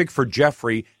perfect for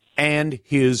Jeffrey and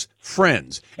his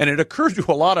friends. And it occurred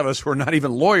to a lot of us who are not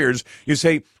even lawyers, you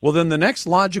say, well, then the next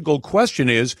logical question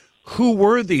is, who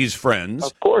were these friends?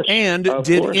 Of course. And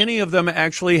did any of them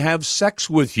actually have sex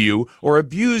with you or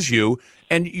abuse you?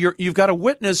 And you've got a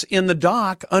witness in the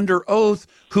dock under oath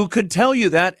who could tell you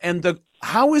that. And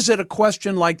how is it a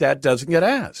question like that doesn't get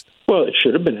asked? Well, it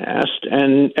should have been asked,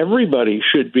 and everybody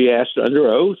should be asked under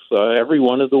oath, every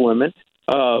one of the women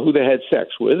who they had sex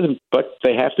with, but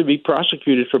they have to be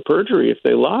prosecuted for perjury if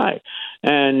they lie.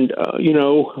 And,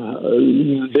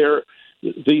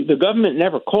 the government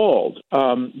never called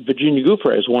Virginia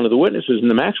Giuffre as one of the witnesses in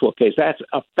the Maxwell case. That's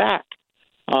a fact,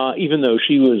 even though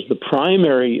she was the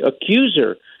primary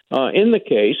accuser in the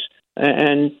case.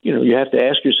 And, you have to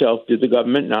ask yourself, did the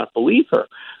government not believe her?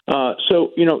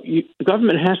 The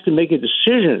government has to make a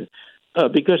decision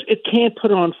because it can't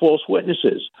put on false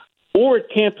witnesses. Or it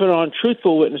can't put on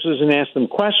truthful witnesses and ask them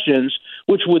questions,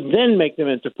 which would then make them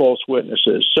into false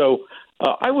witnesses. So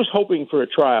I was hoping for a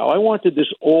trial. I wanted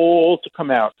this all to come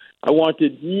out. I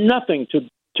wanted nothing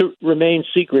to remain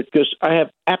secret because I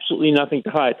have absolutely nothing to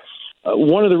hide.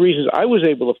 One of the reasons I was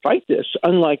able to fight this,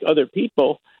 unlike other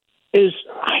people, is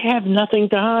I have nothing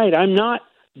to hide. I'm not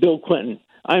Bill Clinton.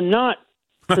 I'm not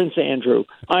Prince Andrew.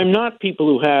 I'm not people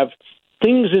who have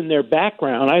things in their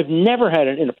background. I've never had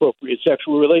an inappropriate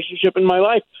sexual relationship in my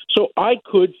life, so I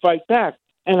could fight back.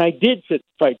 And I did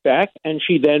fight back, and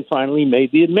she then finally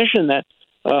made the admission that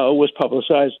was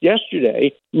publicized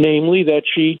yesterday, namely that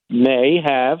she may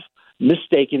have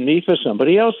mistaken me for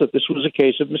somebody else, that this was a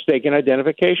case of mistaken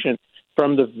identification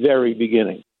from the very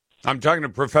beginning. I'm talking to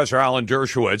Professor Alan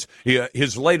Dershowitz.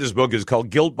 His latest book is called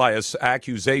Guilt by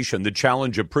Accusation, The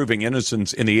Challenge of Proving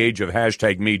Innocence in the Age of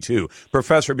 #MeToo.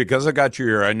 Professor, because I got you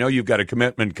here, I know you've got a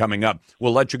commitment coming up.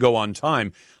 We'll let you go on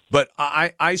time. But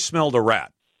I smelled a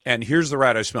rat. And here's the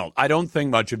rat I smelled. I don't think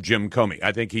much of Jim Comey.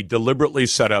 I think he deliberately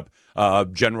set up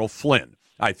General Flynn.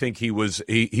 I think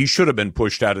he should have been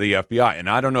pushed out of the FBI. And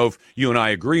I don't know if you and I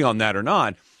agree on that or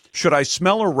not. Should I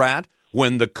smell a rat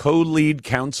when the co-lead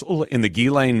counsel in the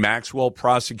Ghislaine Maxwell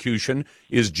prosecution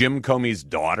is Jim Comey's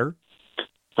daughter?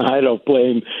 I don't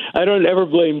ever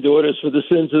blame daughters for the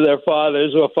sins of their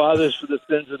fathers or fathers for the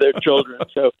sins of their children.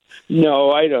 So,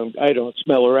 no, I don't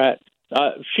smell a rat.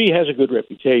 She has a good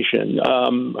reputation.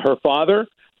 Her father,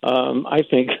 I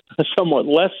think, somewhat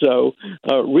less so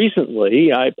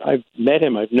recently. I've met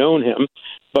him, I've known him,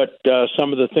 but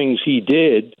some of the things he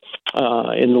did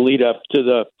in the lead up to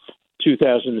the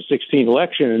 2016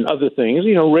 election and other things,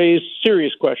 raised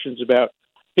serious questions about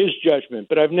his judgment.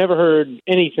 But I've never heard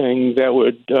anything that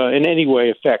would in any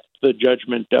way affect the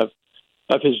judgment of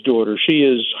his daughter. She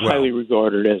is highly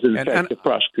regarded as an effective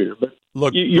prosecutor. But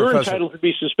look, you're Professor, entitled to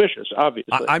be suspicious,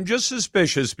 obviously. I'm just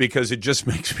suspicious because it just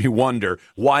makes me wonder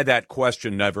why that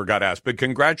question never got asked. But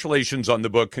congratulations on the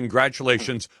book.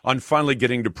 Congratulations on finally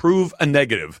getting to prove a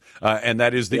negative, and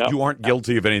that is that you aren't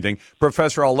guilty of anything.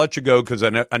 Professor, I'll let you go because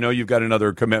I know you've got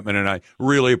another commitment, and I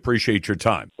really appreciate your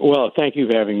time. Well, thank you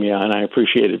for having me on. I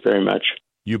appreciate it very much.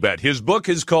 You bet. His book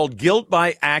is called Guilt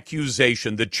by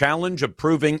Accusation, The Challenge of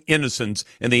Proving Innocence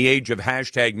in the Age of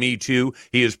 #MeToo.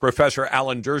 He is Professor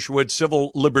Alan Dershowitz,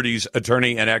 civil liberties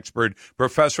attorney and expert,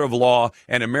 professor of law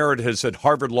and emeritus at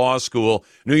Harvard Law School,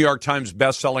 New York Times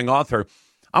bestselling author.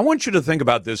 I want you to think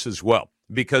about this as well,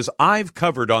 because I've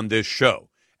covered on this show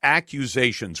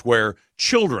accusations where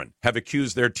children have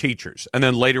accused their teachers, and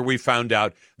then later we found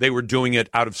out they were doing it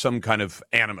out of some kind of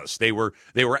animus. They were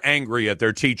angry at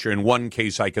their teacher. In one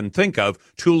case I can think of,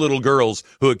 2 little girls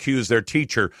who accused their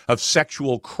teacher of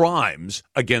sexual crimes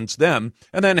against them,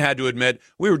 and then had to admit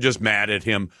we were just mad at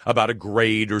him about a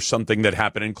grade or something that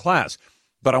happened in class.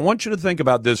 But I want you to think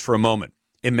about this for a moment.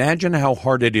 Imagine how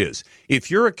hard it is.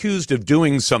 If you're accused of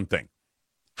doing something,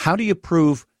 how do you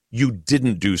prove you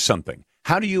didn't do something?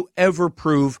 How do you ever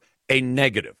prove a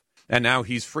negative? And now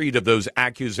he's freed of those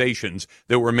accusations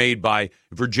that were made by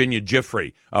Virginia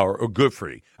Giuffre, or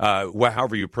Giuffre,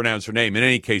 however you pronounce her name. In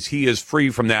any case, he is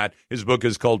free from that. His book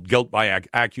is called Guilt by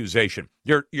Accusation.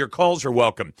 Your calls are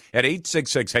welcome at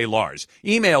 866-HEY-LARS.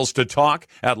 Emails to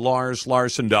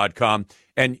talk@LarsLarson.com.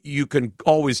 And you can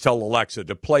always tell Alexa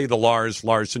to play the Lars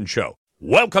Larson Show.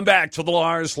 Welcome back to the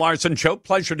Lars Larson Show.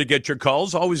 Pleasure to get your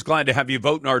calls. Always glad to have you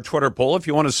vote in our Twitter poll. If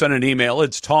you want to send an email,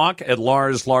 it's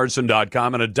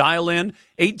talk@LarsLarson.com. And a dial-in,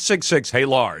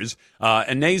 866-HEY-LARS.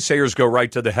 And naysayers go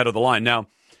right to the head of the line. Now,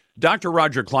 Dr.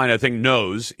 Roger Klein, I think,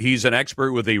 knows he's an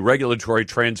expert with the Regulatory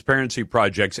Transparency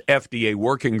Project's FDA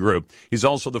working group. He's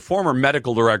also the former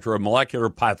medical director of molecular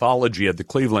pathology at the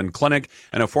Cleveland Clinic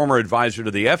and a former advisor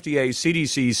to the FDA,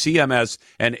 CDC, CMS,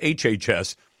 and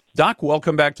HHS. Doc,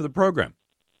 welcome back to the program.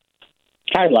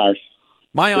 Hi, Lars.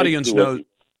 My audience knows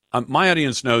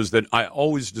that I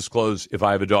always disclose if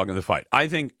I have a dog in the fight. I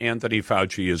think Anthony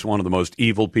Fauci is one of the most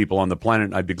evil people on the planet,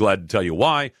 and I'd be glad to tell you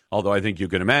why, although I think you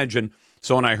can imagine.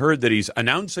 So when I heard that he's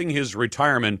announcing his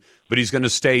retirement, but he's going to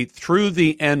stay through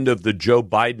the end of the Joe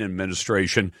Biden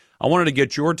administration, I wanted to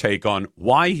get your take on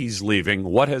why he's leaving,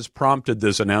 what has prompted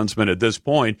this announcement at this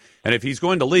point, and if he's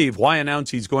going to leave, why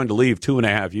announce he's going to leave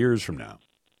 2.5 years from now?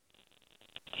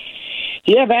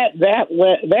 Yeah, that's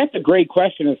a great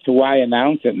question as to why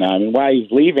announce it now. I mean, why he's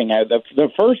leaving.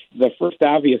 The first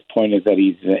obvious point is that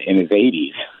he's in his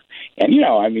 80s, and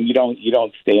you don't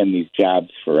stay in these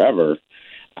jobs forever.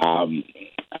 I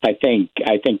think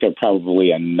there are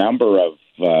probably a number of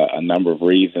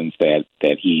reasons that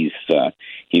he's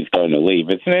going to leave.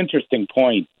 It's an interesting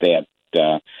point that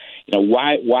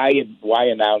why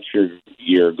announce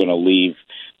you're going to leave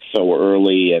so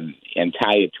early and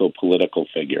tie it to a political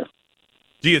figure.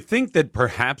 Do you think that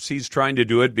perhaps he's trying to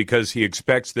do it because he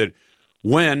expects that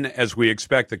as we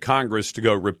expect the Congress to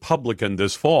go Republican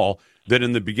this fall, that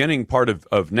in the beginning part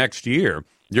of next year,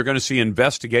 you're going to see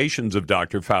investigations of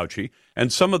Dr. Fauci,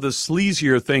 and some of the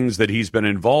sleazier things that he's been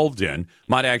involved in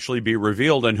might actually be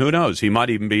revealed, and who knows, he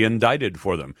might even be indicted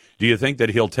for them. Do you think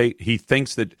that he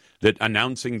thinks that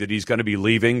announcing that he's going to be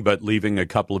leaving, but leaving a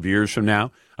couple of years from now,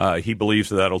 he believes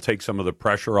that that'll take some of the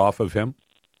pressure off of him?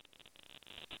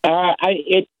 That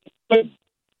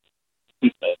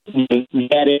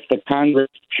if the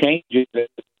Congress changes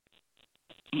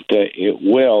it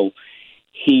will.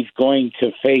 he's going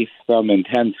to face some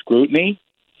intense scrutiny,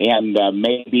 and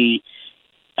maybe.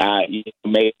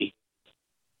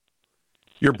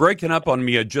 You're breaking up on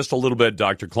me just a little bit,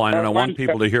 Dr. Klein, and I want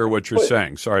people to hear what you're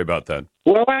saying. Sorry about that.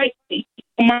 Well,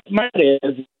 my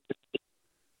is.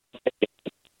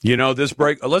 You know, this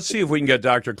break, let's see if we can get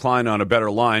Dr. Klein on a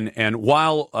better line. And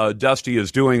while Dusty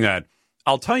is doing that,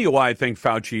 I'll tell you why I think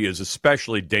Fauci is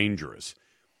especially dangerous.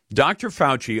 Dr.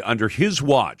 Fauci, under his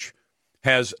watch,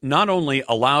 has not only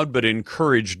allowed but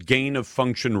encouraged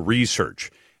gain-of-function research.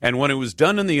 And when it was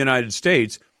done in the United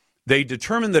States, they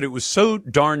determined that it was so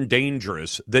darn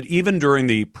dangerous that even during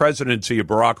the presidency of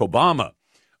Barack Obama,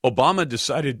 Obama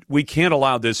decided we can't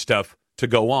allow this stuff to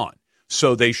go on.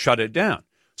 So they shut it down.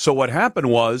 So what happened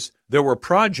was there were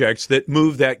projects that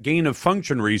moved that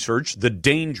gain-of-function research, the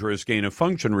dangerous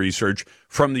gain-of-function research,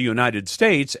 from the United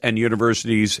States and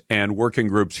universities and working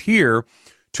groups here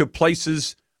to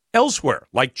places elsewhere,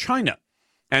 like China.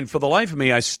 And for the life of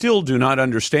me, I still do not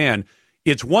understand.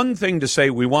 It's one thing to say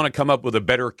we want to come up with a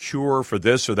better cure for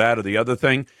this or that or the other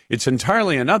thing. It's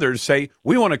entirely another to say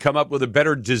we want to come up with a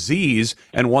better disease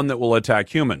and one that will attack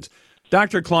humans.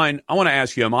 Dr. Klein, I want to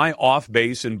ask you, am I off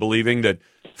base in believing that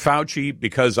Fauci,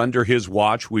 because under his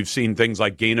watch we've seen things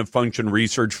like gain-of-function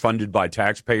research funded by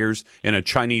taxpayers in a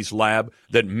Chinese lab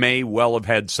that may well have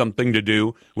had something to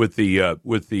do with the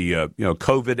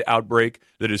COVID outbreak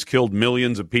that has killed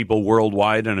millions of people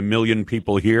worldwide and 1 million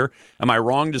people here? Am I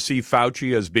wrong to see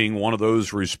Fauci as being one of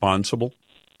those responsible?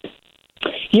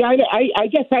 Yeah, I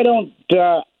guess I don't.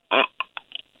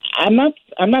 I'm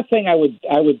not saying I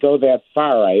would go that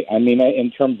far. I mean,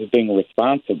 in terms of being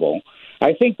responsible.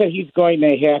 I think that he's going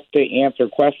to have to answer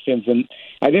questions, and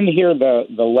I didn't hear the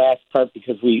last part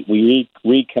because we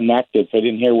reconnected, so I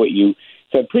didn't hear what you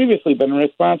said previously. But in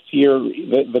response to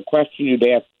the question you'd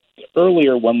asked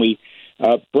earlier when we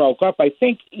broke up, I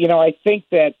think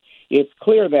that it's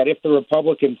clear that if the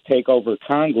Republicans take over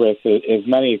Congress, as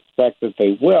many expect that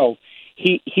they will,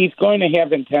 he's going to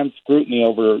have intense scrutiny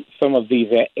over some of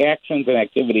these actions and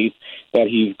activities that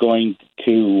he's going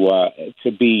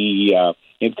to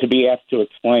be asked to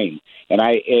explain, and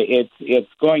it's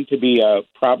going to be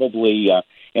probably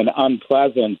an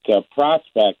unpleasant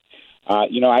prospect. I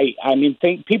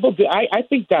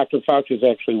think Dr. Fauci is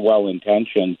actually well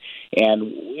intentioned, and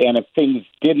if things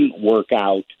didn't work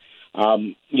out,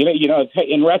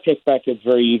 in retrospect, it's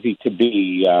very easy to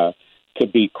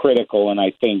be critical, and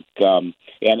I think I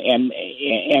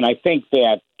think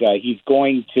that he's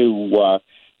going to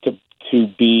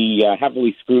be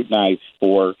heavily scrutinized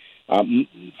for a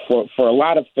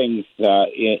lot of things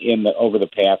over the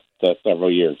past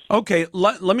several years. Okay,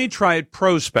 let me try it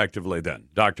prospectively then,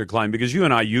 Dr. Klein, because you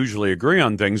and I usually agree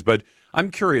on things, but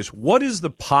I'm curious, what is the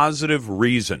positive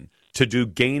reason to do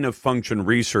gain-of-function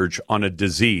research on a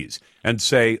disease and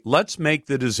say, let's make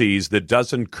the disease that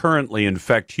doesn't currently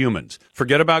infect humans?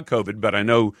 Forget about COVID, but I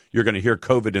know you're going to hear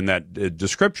COVID in that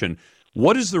description.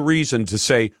 What is the reason to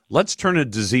say, let's turn a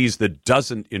disease that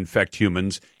doesn't infect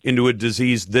humans into a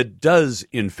disease that does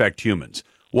infect humans?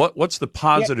 What's the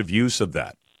positive use of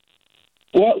that?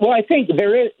 Well, I think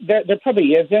there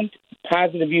probably isn't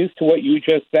positive use to what you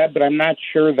just said, but I'm not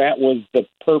sure that was the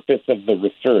purpose of the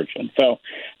research. And so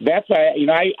that's why,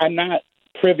 I'm not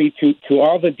privy to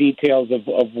all the details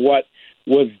of what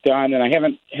was done, and I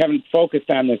haven't focused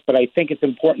on this, but I think it's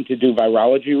important to do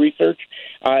virology research.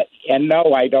 And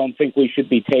no, I don't think we should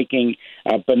be taking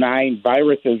benign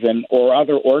viruses or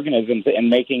other organisms and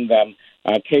making them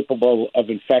capable of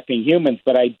infecting humans.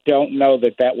 But I don't know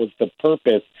that was the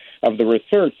purpose of the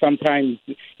research. Sometimes,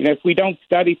 if we don't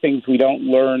study things, we don't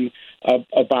learn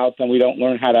about them. We don't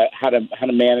learn how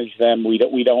to manage them.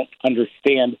 We don't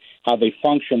understand how they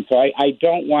function. So I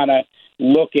don't want to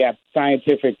look at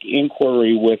scientific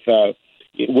inquiry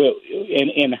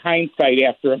in hindsight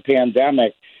after a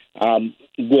pandemic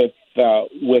with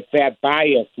that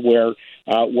bias where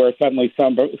suddenly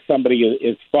somebody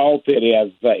is faulted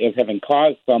as having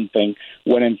caused something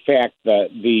when in fact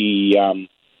the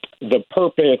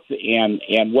purpose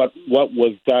and what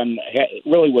was done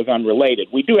really was unrelated.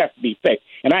 We do have to be fixed,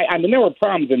 and I mean there were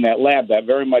problems in that lab that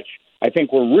very much. I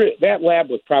think that lab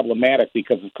was problematic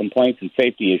because of complaints and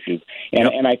safety issues,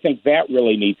 and I think that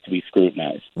really needs to be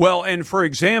scrutinized. Well, and for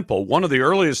example, one of the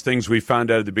earliest things we found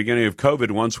out at the beginning of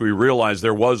COVID, once we realized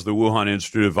there was the Wuhan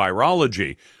Institute of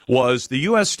Virology, was the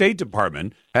U.S. State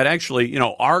Department had actually,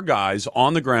 our guys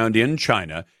on the ground in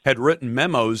China had written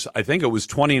memos, I think it was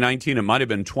 2019, it might have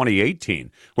been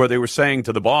 2018, where they were saying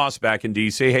to the boss back in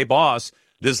D.C., hey, boss,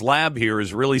 this lab here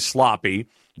is really sloppy.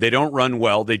 They don't run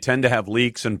well. They tend to have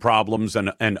leaks and problems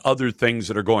and other things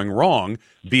that are going wrong.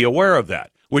 Be aware of that.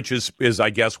 which is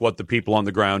I guess, what the people on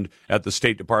the ground at the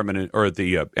State Department or at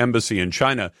the embassy in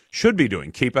China should be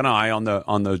doing. Keep an eye on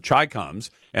the Chi-Coms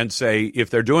and say, if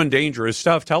they're doing dangerous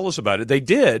stuff, tell us about it. They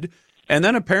did. And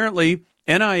then apparently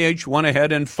NIH went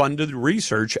ahead and funded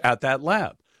research at that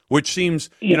lab, which seems,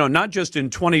 not just in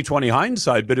 2020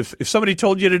 hindsight, but if somebody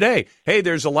told you today, hey,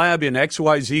 there's a lab in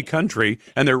XYZ country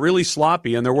and they're really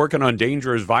sloppy and they're working on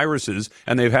dangerous viruses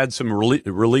and they've had some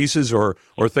releases or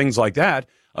things like that,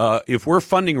 if we're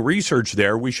funding research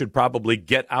there, we should probably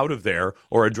get out of there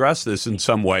or address this in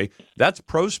some way. That's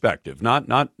prospective,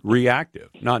 not reactive,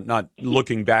 not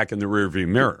looking back in the rearview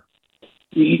mirror.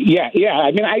 Yeah.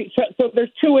 I mean, so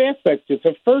there's two aspects to it.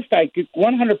 So first, I could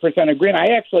 100% agree, and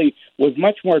I actually was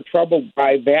much more troubled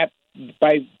by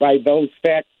those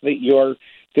facts that you're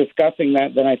discussing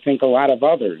than I think a lot of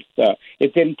others.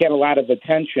 It didn't get a lot of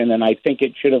attention, and I think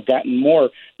it should have gotten more.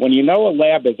 When you know a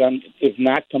lab is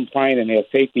not compliant and has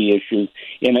safety issues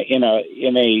in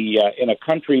a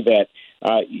country that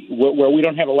where we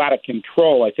don't have a lot of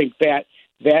control, I think that's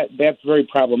very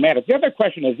problematic. The other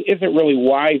question is it really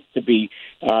wise to be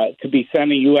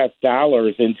sending U.S.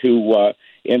 dollars into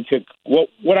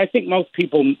what I think most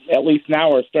people, at least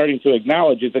now, are starting to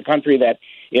acknowledge is a country that,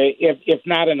 if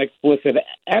not an explicit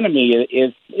enemy,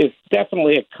 is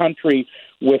definitely a country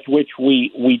with which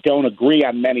we don't agree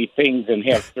on many things and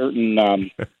have certain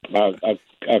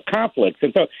conflicts.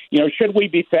 And so, should we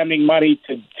be sending money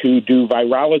to do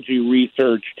virology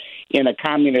research in a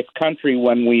communist country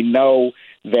when we know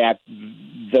that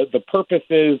the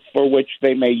purposes for which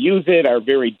they may use it are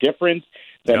very different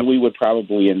than we would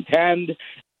probably intend?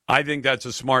 I think that's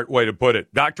a smart way to put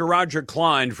it. Dr. Roger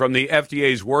Klein from the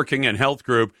FDA's Working and Health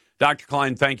Group. Dr.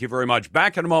 Klein, thank you very much.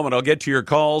 Back in a moment, I'll get to your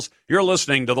calls. You're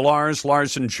listening to The Lars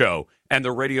Larson Show and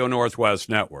the Radio Northwest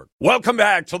Network. Welcome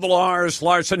back to The Lars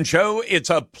Larson Show. It's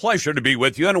a pleasure to be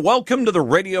with you, and welcome to the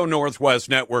Radio Northwest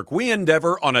Network. We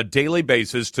endeavor on a daily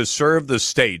basis to serve the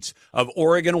states of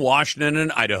Oregon, Washington,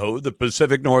 and Idaho, the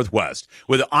Pacific Northwest,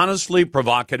 with honestly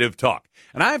provocative talk.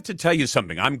 And I have to tell you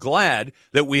something. I'm glad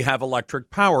that we have electric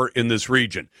power in this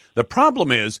region. The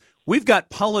problem is we've got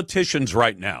politicians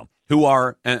right now who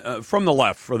are from the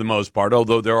left for the most part,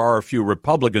 although there are a few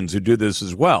Republicans who do this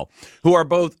as well, who are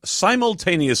both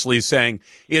simultaneously saying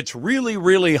it's really,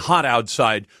 really hot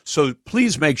outside, so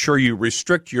please make sure you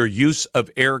restrict your use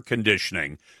of air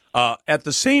conditioning. At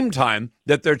the same time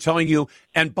that they're telling you,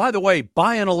 and by the way,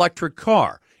 buy an electric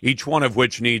car, each one of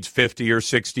which needs 50 or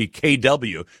 60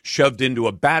 kW shoved into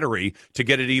a battery to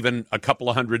get it even a couple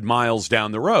of 100 miles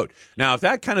down the road. Now, if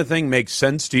that kind of thing makes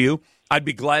sense to you, I'd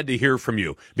be glad to hear from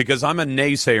you, because I'm a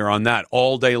naysayer on that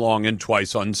all day long and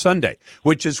twice on Sunday,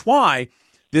 which is why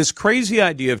this crazy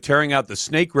idea of tearing out the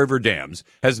Snake River dams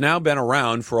has now been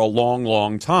around for a long,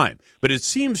 long time. But it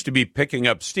seems to be picking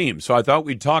up steam. So I thought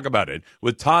we'd talk about it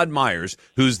with Todd Myers,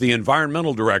 who's the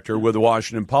environmental director with the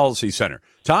Washington Policy Center.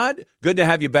 Todd, good to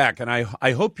have you back. And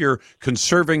I hope you're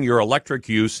conserving your electric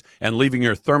use and leaving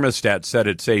your thermostat set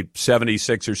at, say,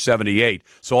 76 or 78,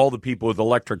 so all the people with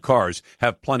electric cars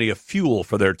have plenty of fuel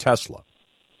for their Tesla.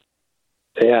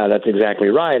 Yeah, that's exactly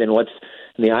right. And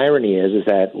the irony is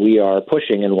that we are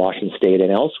pushing in Washington State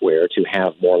and elsewhere to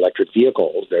have more electric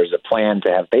vehicles. There's a plan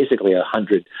to have basically 1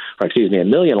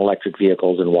 million electric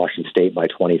vehicles in Washington State by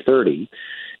 2030.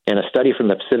 And a study from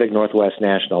the Pacific Northwest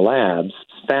National Labs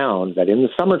found that in the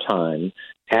summertime,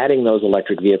 adding those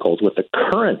electric vehicles with the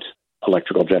current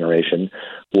electrical generation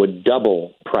would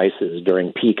double prices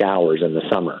during peak hours in the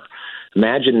summer.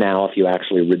 Imagine now if you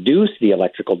actually reduce the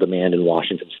electrical demand in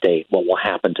Washington State, what will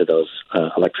happen to those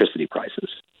electricity prices?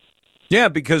 Yeah,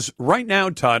 because right now,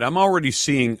 Todd, I'm already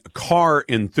seeing car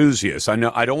enthusiasts. I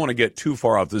know I don't want to get too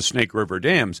far off the Snake River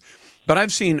dams, but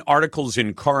I've seen articles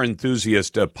in car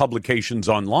enthusiast publications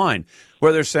online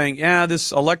where they're saying, yeah,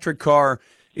 this electric car,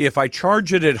 if I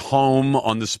charge it at home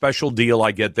on the special deal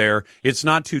I get there, it's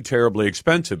not too terribly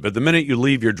expensive. But the minute you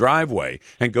leave your driveway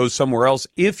and go somewhere else,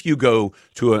 if you go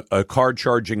to a car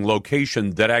charging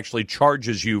location that actually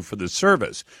charges you for the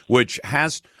service, which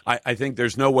has, I think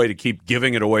there's no way to keep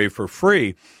giving it away for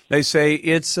free. They say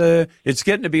it's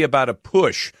getting to be about a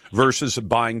push versus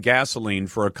buying gasoline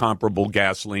for a comparable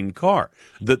gasoline car.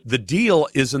 The deal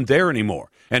isn't there anymore.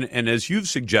 And as you've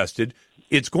suggested,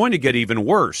 it's going to get even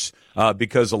worse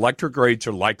because electric rates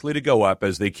are likely to go up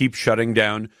as they keep shutting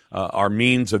down our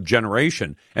means of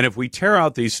generation. And if we tear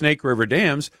out these Snake River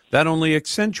dams, that only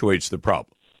accentuates the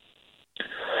problem.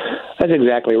 That's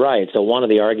exactly right. So one of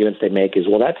the arguments they make is,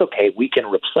 well, that's okay. We can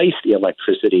replace the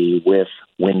electricity with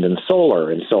wind and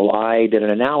solar. And so I did an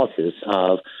analysis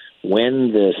of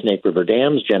when the Snake River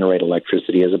dams generate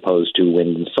electricity as opposed to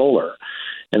wind and solar.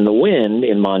 And the wind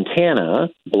in Montana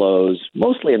blows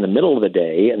mostly in the middle of the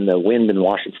day, and the wind in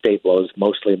Washington State blows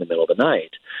mostly in the middle of the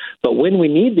night. But when we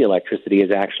need the electricity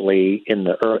is actually in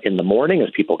the morning as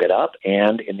people get up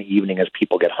and in the evening as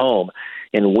people get home.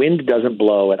 And wind doesn't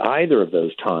blow at either of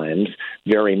those times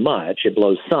very much. It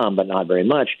blows some, but not very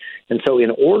much. And so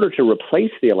in order to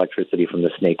replace the electricity from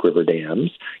the Snake River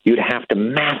dams, you'd have to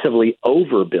massively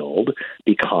overbuild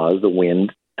because the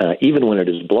wind, even when it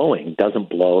is blowing, doesn't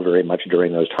blow very much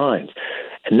during those times.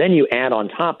 And then you add on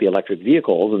top the electric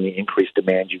vehicles and the increased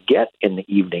demand you get in the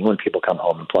evening when people come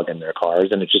home and plug in their cars,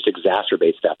 and it just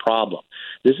exacerbates that problem.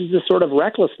 This is the sort of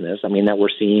recklessness, that we're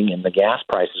seeing in the gas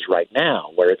prices right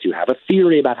now, where you have a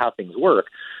theory about how things work,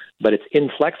 but it's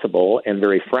inflexible and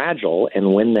very fragile,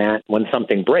 and when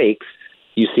something breaks,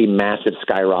 you see massive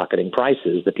skyrocketing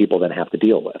prices that people then have to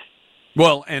deal with.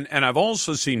 Well, and I've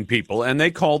also seen people, and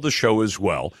they call the show as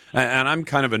well, and I'm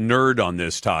kind of a nerd on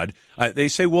this, Todd. They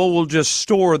say, well, we'll just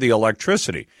store the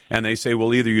electricity. And they say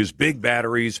we'll either use big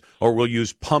batteries or we'll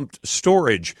use pumped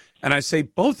storage. And I say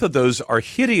both of those are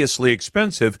hideously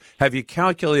expensive. Have you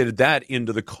calculated that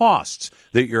into the costs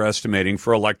that you're estimating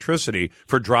for electricity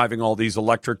for driving all these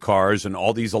electric cars and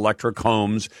all these electric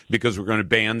homes because we're going to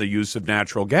ban the use of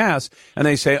natural gas? And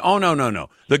they say, oh, no.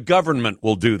 The government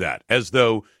will do that, as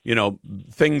though,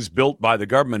 things built by the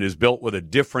government is built with a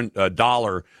different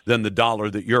dollar than the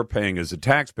dollar that you're paying as a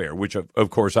taxpayer, which, of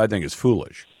course, I think is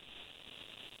foolish.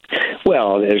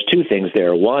 Well, there's two things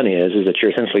there. One is that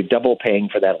you're essentially double paying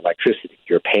for that electricity.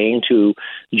 You're paying to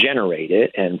generate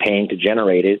it, and paying to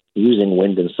generate it using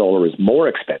wind and solar is more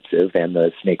expensive than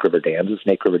the Snake River dams. The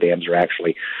Snake River dams are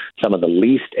actually some of the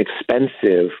least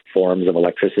expensive forms of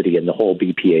electricity in the whole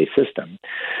BPA system.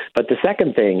 But the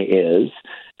second thing is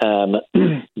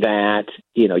that,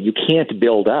 you can't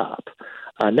build up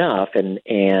enough, and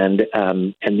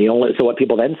so what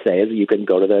people then say is that you can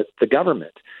go to the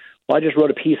government. Well, I just wrote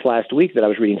a piece last week that I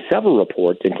was reading several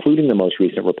reports, including the most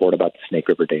recent report about the Snake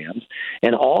River dams,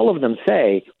 and all of them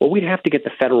say, well, we'd have to get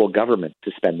the federal government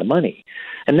to spend the money.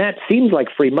 And that seems like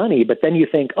free money, but then you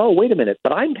think, oh, wait a minute,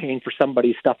 but I'm paying for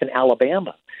somebody's stuff in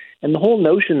Alabama. And the whole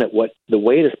notion that the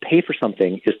way to pay for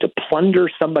something is to plunder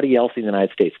somebody else in the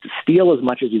United States, to steal as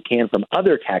much as you can from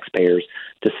other taxpayers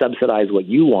to subsidize what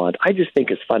you want, I just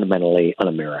think is fundamentally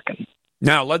un-American.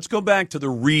 Now, let's go back to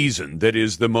the reason that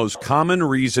is the most common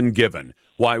reason given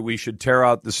why we should tear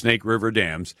out the Snake River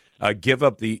dams, give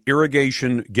up the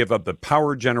irrigation, give up the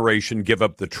power generation, give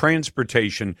up the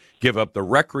transportation, give up the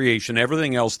recreation,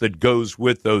 everything else that goes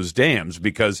with those dams,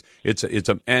 because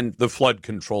and the flood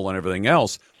control and everything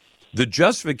else. The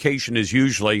justification is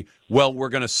usually, well, we're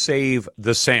going to save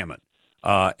the salmon.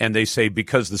 And they say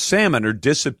because the salmon are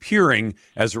disappearing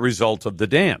as a result of the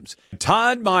dams.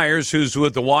 Todd Myers, who's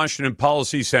with the Washington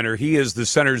Policy Center, he is the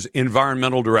center's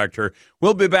environmental director.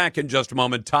 We'll be back in just a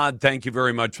moment. Todd, thank you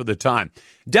very much for the time.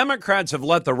 Democrats have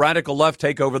let the radical left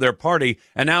take over their party,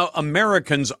 and now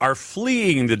Americans are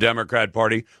fleeing the Democrat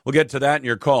Party. We'll get to that in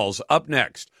your calls up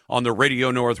next on the Radio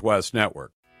Northwest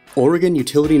Network. Oregon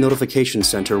Utility Notification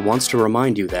Center wants to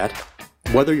remind you that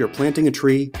whether you're planting a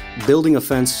tree, building a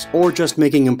fence, or just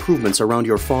making improvements around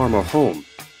your farm or home,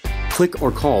 click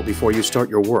or call before you start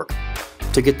your work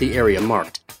to get the area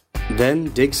marked. Then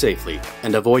dig safely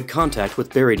and avoid contact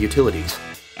with buried utilities.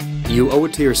 You owe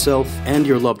it to yourself and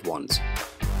your loved ones.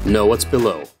 Know what's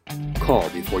below. Call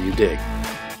before you dig.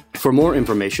 For more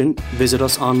information, visit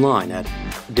us online at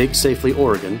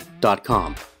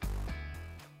digsafelyoregon.com.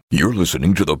 You're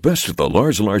listening to the best of the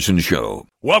Lars Larson Show.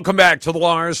 Welcome back to the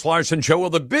Lars Larson Show. Well,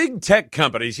 the big tech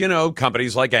companies,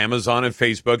 companies like Amazon and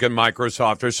Facebook and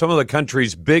Microsoft are some of the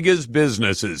country's biggest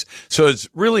businesses. So it's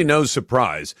really no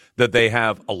surprise that they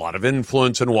have a lot of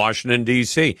influence in Washington,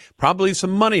 D.C., probably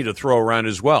some money to throw around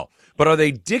as well. But are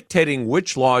they dictating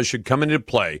which laws should come into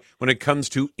play when it comes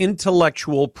to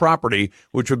intellectual property,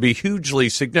 which would be hugely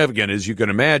significant, as you can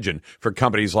imagine, for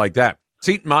companies like that?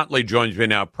 Seton Motley joins me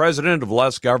now, president of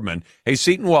Less Government. Hey,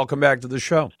 Seton, welcome back to the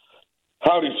show.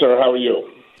 Howdy, sir. How are you?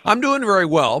 I'm doing very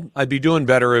well. I'd be doing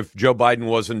better if Joe Biden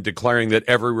wasn't declaring that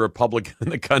every Republican in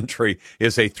the country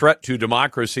is a threat to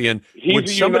democracy. And he's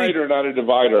a uniter, not a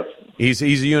divider. He's a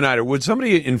uniter. Would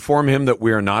somebody inform him that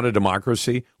we are not a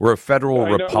democracy? We're a federal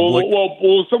republic. Well,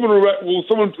 will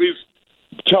someone please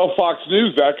tell Fox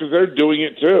News that, because they're doing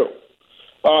it too.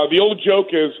 The old joke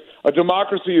is, a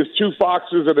democracy is two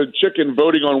foxes and a chicken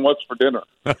voting on what's for dinner.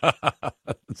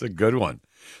 That's a good one.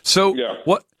 So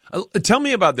what? Tell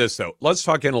me about this, though. Let's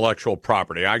talk intellectual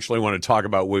property. I actually want to talk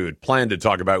about what we would plan to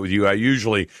talk about with you. I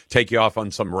usually take you off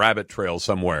on some rabbit trail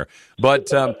somewhere.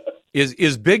 But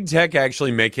is big tech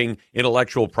actually making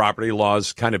intellectual property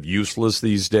laws kind of useless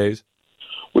these days?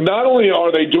 not only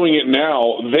are they doing it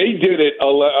now, they did it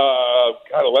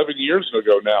 11 years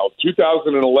ago now.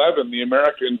 2011, the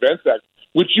America Invents Act,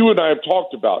 which you and I have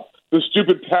talked about, the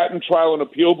stupid Patent Trial and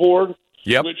Appeal Board,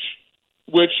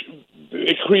 which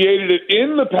it created it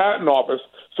in the Patent Office.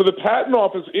 So the Patent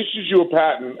Office issues you a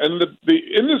patent, and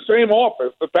in the same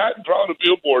office, the Patent Trial and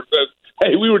Appeal Board says,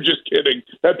 "Hey, we were just kidding.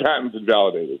 That patent's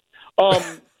invalidated."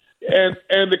 And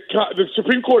the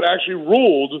Supreme Court actually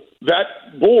ruled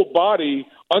that body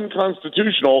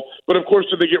unconstitutional. But of course,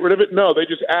 did they get rid of it? No, they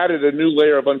just added a new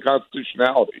layer of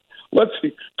unconstitutionality. Let's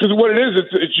see, because what it is,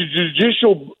 it's a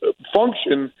judicial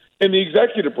function in the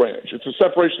executive branch. It's a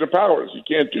separation of powers. You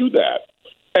can't do that.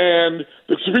 And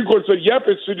the Supreme Court said, "Yep,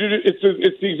 it's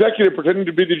the executive pretending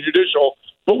to be the judicial,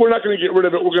 but we're not going to get rid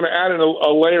of it. We're going to add in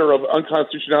a layer of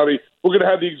unconstitutionality. We're going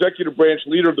to have the executive branch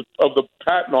leader of the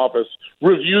Patent Office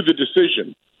review the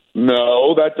decision."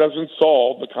 No, that doesn't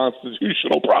solve the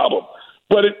constitutional problem.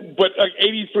 But like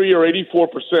 83 or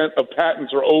 84% of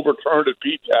patents are overturned at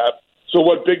PTAB. So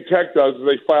what big tech does is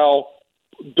they file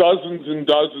dozens and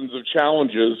dozens of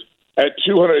challenges at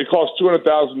 $200. It costs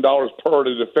 $200,000 per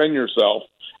to defend yourself.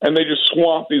 And they just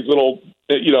swamp these little,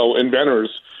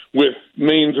 inventors with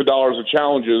millions of dollars of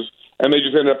challenges, and they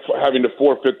just end up having to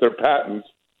forfeit their patents.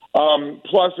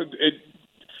 Plus,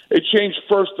 it changed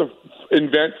first to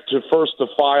invent to first to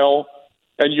file,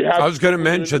 and you have. I was going to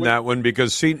mention that one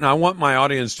because, see, I want my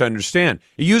audience to understand.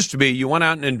 It used to be you went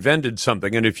out and invented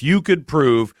something, and if you could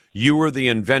prove you were the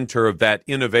inventor of that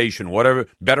innovation, whatever,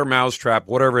 better mousetrap,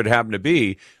 whatever it happened to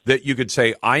be, that you could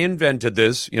say, "I invented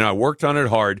this. I worked on it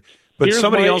hard." But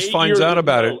somebody else finds out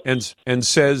about it and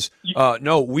says,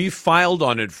 "No, we filed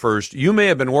on it first. You may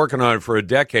have been working on it for a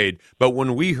decade, but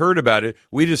when we heard about it,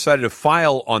 we decided to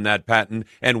file on that patent,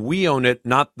 and we own it,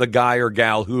 not the guy or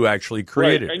gal who actually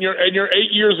created it." And your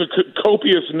 8 years of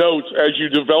copious notes as you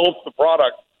develop the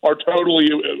product are totally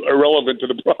irrelevant to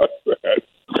the process.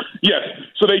 Yes,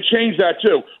 so they changed that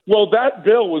too. Well, that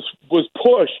bill was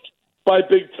pushed by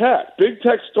big tech. Big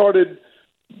tech started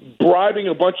bribing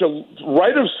a bunch of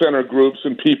right-of-center groups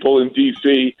and people in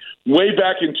D.C. way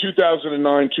back in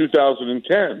 2009,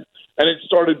 2010. And it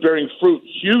started bearing fruit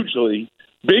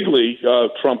bigly,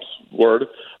 Trump's word,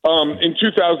 in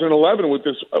 2011 with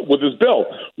this bill.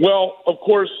 Well, of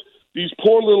course, these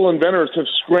poor little inventors have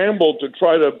scrambled to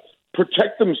try to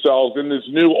protect themselves in this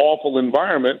new awful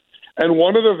environment. And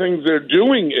one of the things they're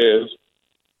doing is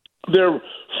they're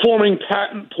forming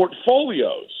patent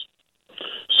portfolios.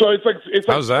 So it's like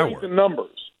How's that work? The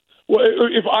numbers. Well,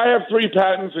 if I have 3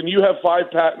 patents and you have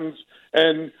 5 patents,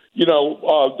 and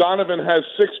Donovan has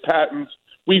 6 patents,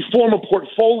 we form a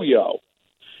portfolio,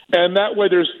 and that way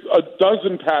there's a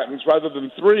dozen patents rather than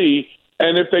 3.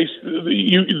 And if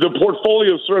the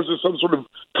portfolio serves as some sort of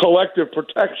collective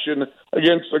protection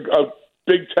against a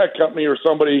big tech company or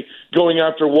somebody going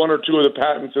after 1 or 2 of the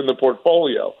patents in the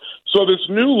portfolio. So this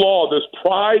new law, this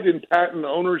Pride in Patent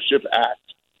Ownership Act,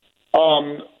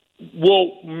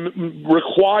 will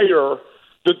require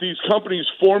that these companies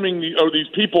these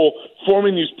people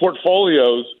forming these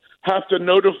portfolios have to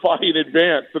notify in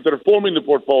advance that they're forming the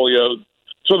portfolios.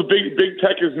 So the big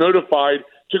tech is notified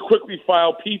to quickly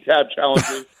file PTAB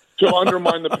challenges to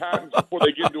undermine the patents before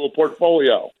they get into a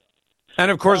portfolio. And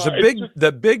of course,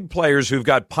 the big players who've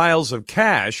got piles of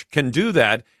cash can do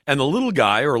that, and the little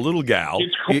guy or little gal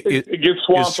it gets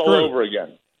swamped all over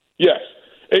again. Yes.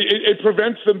 It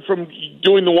prevents them from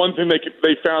doing the one thing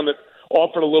they found that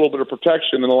offered a little bit of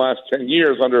protection in the last 10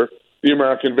 years under the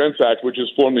American Invents Act, which is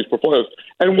form these portfolios.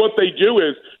 And what they do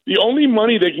is the only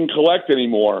money they can collect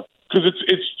anymore, because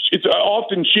it's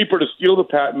often cheaper to steal the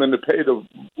patent than to pay the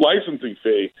licensing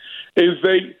fee, is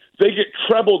they get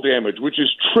treble damage, which is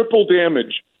triple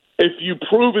damage if you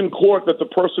prove in court that the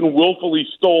person willfully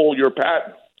stole your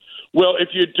patent. Well, if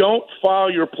you don't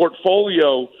file your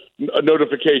portfolio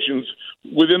notifications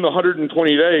within the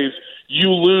 120 days, you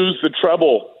lose the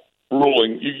treble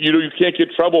ruling. You can't get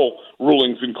treble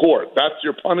rulings in court. That's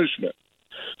your punishment.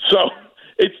 So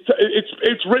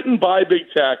it's written by big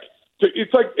tech.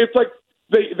 It's like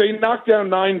they knocked down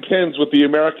 9 pins with the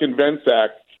American Invents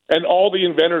Act, and all the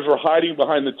inventors are hiding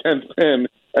behind the 10th pin,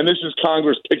 and this is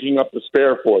Congress picking up the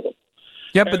spare for them.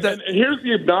 Yeah, but and here's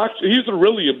the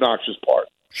really obnoxious part.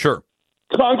 Sure.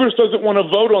 Congress doesn't want to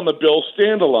vote on the bill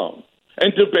standalone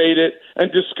and debate it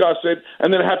and discuss it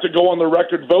and then have to go on the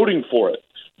record voting for it.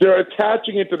 They're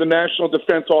attaching it to the National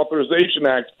Defense Authorization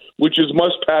Act, which is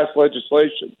must-pass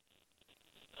legislation.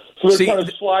 So they're trying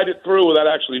to slide it through without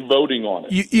actually voting on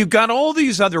it. You've got all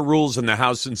these other rules in the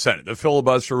House and Senate, the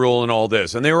filibuster rule and all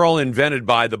this, and they were all invented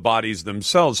by the bodies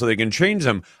themselves so they can change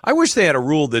them. I wish they had a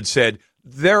rule that said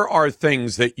there are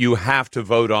things that you have to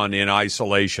vote on in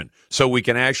isolation, so we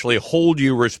can actually hold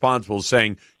you responsible,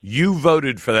 saying you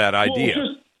voted for that idea.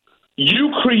 Well,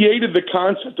 you created the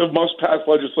concept of must-pass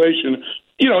legislation.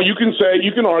 You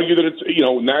can argue that it's,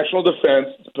 national defense,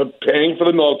 paying for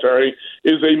the military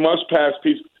is a must-pass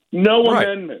piece. No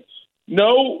amendments.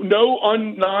 No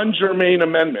non-germane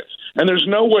amendments. And there's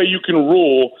no way you can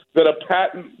rule that a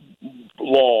patent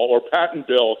law or patent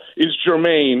bill is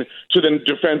germane to the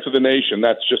defense of the nation.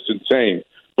 That's just insane.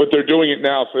 But they're doing it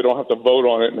now so they don't have to vote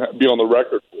on it and be on the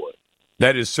record for it.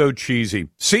 That is so cheesy.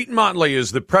 Seton Motley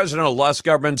is the president of Less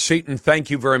Government. Seton, thank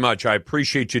you very much. I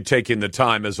appreciate you taking the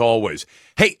time, as always.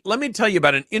 Hey, let me tell you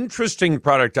about an interesting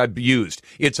product I've used.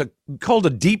 It's called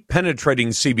a deep penetrating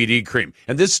CBD cream,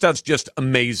 and this stuff's just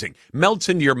amazing. Melts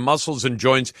into your muscles and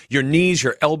joints, your knees,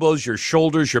 your elbows, your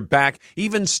shoulders, your back,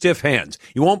 even stiff hands.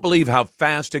 You won't believe how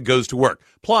fast it goes to work.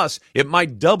 Plus, it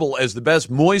might double as the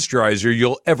best moisturizer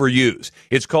you'll ever use.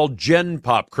 It's called Gen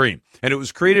Pop Cream, and it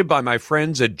was created by my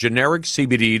friends at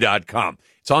GenericCBD.com.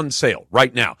 It's on sale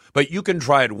right now, but you can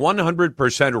try it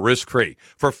 100% risk-free.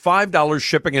 For $5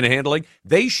 shipping and handling,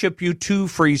 they ship you 2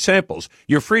 free samples.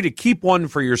 You're free to keep one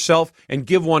for yourself and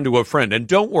give one to a friend. And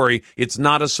don't worry, it's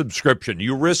not a subscription.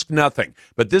 You risk nothing.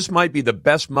 But this might be the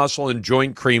best muscle and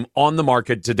joint cream on the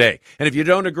market today. And if you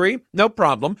don't agree, no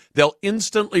problem. They'll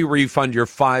instantly refund your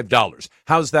 $5.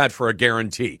 How's that for a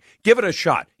guarantee? Give it a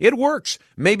shot. It works.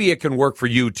 Maybe it can work for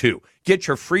you, too. Get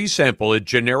your free sample at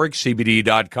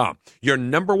GenericCBD.com, your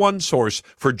number one source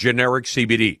for generic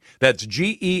CBD. That's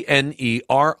GENERIC,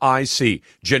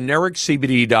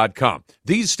 GenericCBD.com.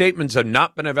 These statements have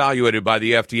not been evaluated by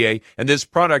the FDA, and this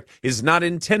product is not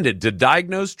intended to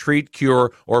diagnose, treat,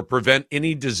 cure, or prevent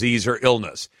any disease or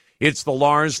illness. It's the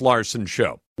Lars Larson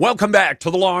Show. Welcome back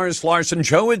to the Lars Larson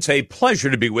Show. It's a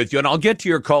pleasure to be with you, and I'll get to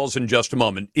your calls in just a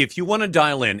moment. If you want to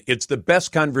dial in, it's the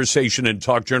best conversation in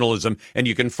talk journalism, and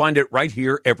you can find it right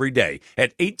here every day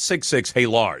at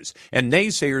 866-HEY-LARS. And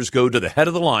naysayers go to the head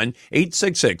of the line,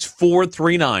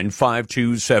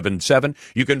 866-439-5277.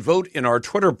 You can vote in our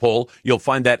Twitter poll. You'll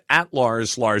find that at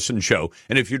Lars Larson Show.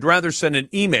 And if you'd rather send an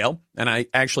email, and I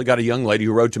actually got a young lady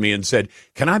who wrote to me and said,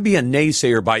 can I be a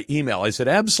naysayer by email? I said,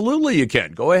 absolutely you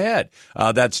can. Go ahead.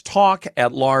 That's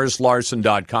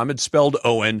talk@LarsLarson.com. It's spelled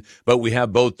O-N, but we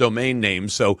have both domain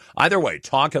names. So either way,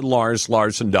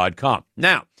 talk@LarsLarson.com.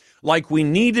 Now, like we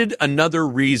needed another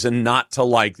reason not to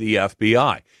like the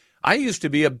FBI. I used to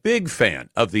be a big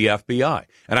fan of the FBI,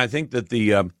 and I think that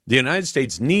the United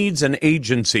States needs an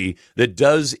agency that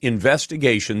does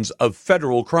investigations of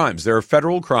federal crimes. There are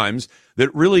federal crimes that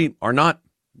really are not,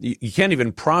 you can't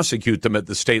even prosecute them at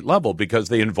the state level because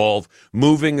they involve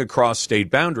moving across state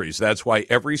boundaries. That's why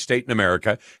every state in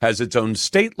America has its own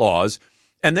state laws,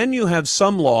 and then you have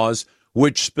some laws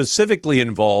which specifically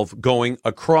involve going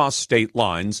across state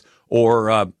lines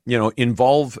or,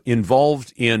 involved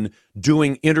in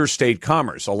doing interstate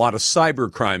commerce. A lot of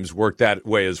cyber crimes work that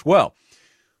way as well.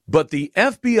 But the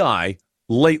FBI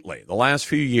lately, the last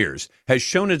few years, has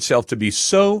shown itself to be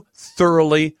so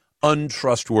thoroughly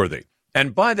untrustworthy.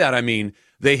 And by that, I mean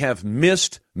they have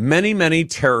missed many, many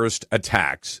terrorist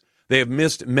attacks. They have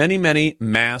missed many, many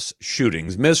mass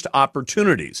shootings, missed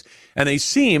opportunities. And they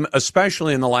seem,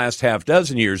 especially in the last half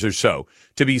dozen years or so,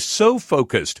 to be so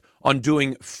focused on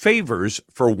doing favors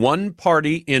for one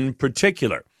party in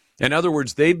particular. In other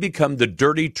words, they've become the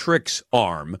dirty tricks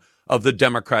arm of the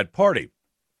Democrat Party.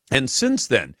 And since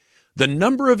then, the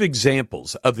number of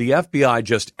examples of the FBI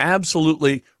just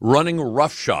absolutely running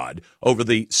roughshod over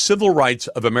the civil rights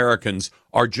of Americans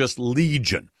are just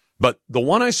legion. But the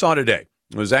one I saw today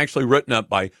was actually written up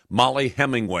by Molly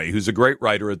Hemingway, who's a great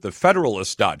writer at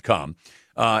thefederalist.com.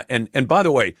 And by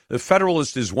the way, The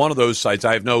Federalist is one of those sites.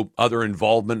 I have no other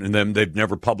involvement in them. They've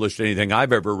never published anything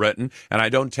I've ever written, and I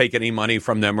don't take any money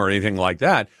from them or anything like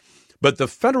that. But The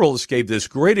Federalist gave this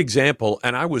great example,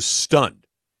 and I was stunned.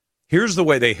 Here's the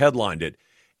way they headlined it.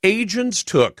 Agents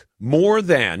took more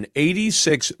than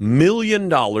 $86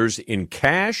 million in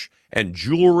cash and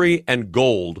jewelry and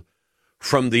gold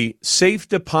from the safe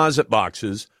deposit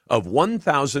boxes of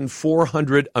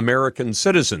 1,400 American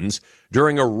citizens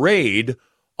during a raid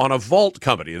on a vault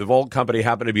company. The vault company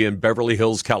happened to be in Beverly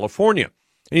Hills, California.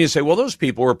 And you say, well, those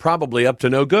people were probably up to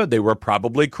no good. They were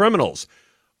probably criminals.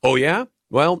 Oh, yeah?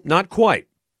 Well, not quite.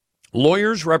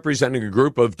 Lawyers representing a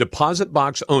group of deposit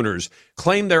box owners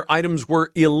claim their items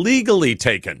were illegally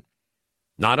taken.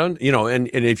 And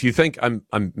if you think I'm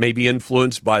maybe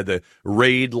influenced by the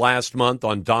raid last month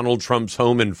on Donald Trump's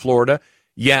home in Florida,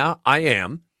 yeah, I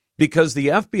am, because the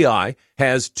FBI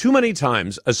has too many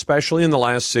times, especially in the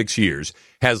last 6 years,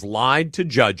 has lied to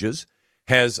judges,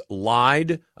 has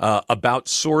lied about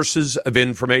sources of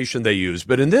information they use.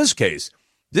 But in this case,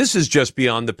 this is just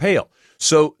beyond the pale.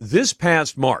 So this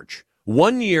past March,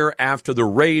 1 year after the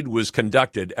raid was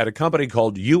conducted at a company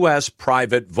called U.S.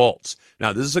 Private Vaults.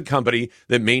 Now, this is a company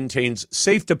that maintains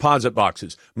safe deposit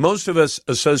boxes. Most of us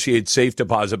associate safe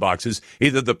deposit boxes,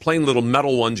 either the plain little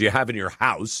metal ones you have in your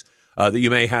house that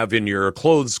you may have in your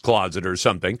clothes closet or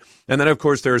something. And then, of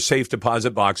course, there are safe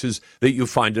deposit boxes that you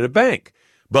find at a bank.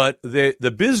 But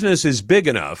the business is big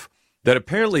enough that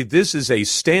apparently this is a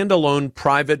standalone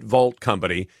private vault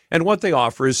company, and what they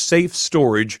offer is safe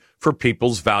storage for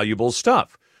people's valuable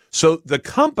stuff. So the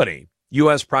company,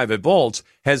 U.S. Private Vaults,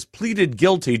 has pleaded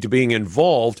guilty to being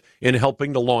involved in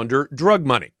helping to launder drug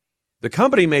money. The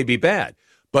company may be bad,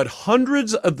 but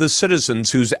hundreds of the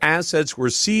citizens whose assets were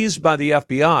seized by the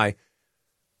FBI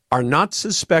are not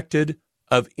suspected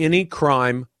of any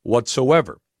crime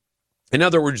whatsoever. In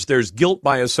other words, there's guilt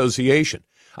by association.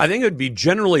 I think it would be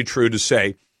generally true to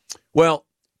say, well,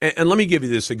 and let me give you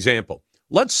this example.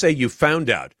 Let's say you found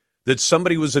out that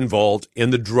somebody was involved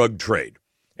in the drug trade,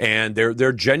 and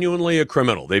they're genuinely a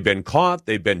criminal. They've been caught,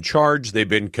 they've been charged, they've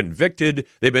been convicted,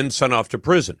 they've been sent off to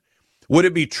prison. Would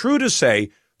it be true to say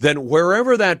then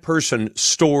wherever that person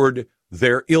stored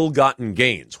their ill-gotten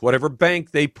gains, whatever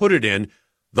bank they put it in,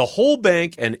 the whole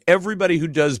bank and everybody who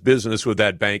does business with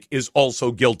that bank is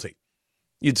also guilty?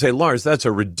 You'd say, Lars, that's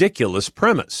a ridiculous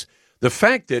premise. The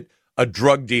fact that a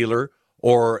drug dealer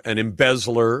or an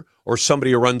embezzler or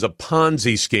somebody who runs a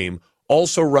Ponzi scheme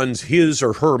also runs his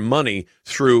or her money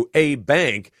through a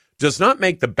bank does not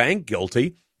make the bank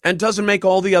guilty and doesn't make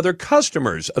all the other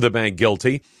customers of the bank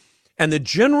guilty. And the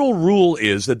general rule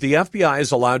is that the FBI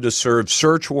is allowed to serve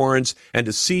search warrants and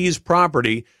to seize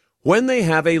property when they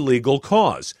have a legal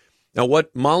cause. Now,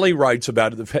 what Molly writes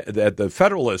about at the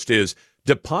Federalist is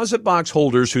deposit box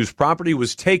holders whose property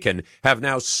was taken have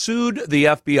now sued the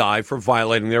FBI for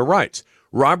violating their rights.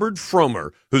 Robert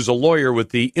Fromer, who's a lawyer with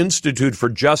the Institute for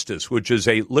Justice, which is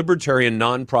a libertarian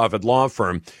nonprofit law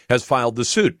firm, has filed the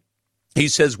suit. He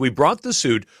says, we brought the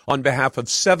suit on behalf of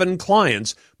 7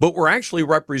 clients, but we're actually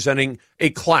representing a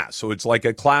class. So it's like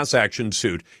a class action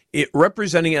suit,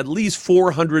 representing at least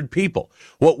 400 people.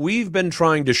 What we've been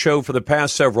trying to show for the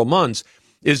past several months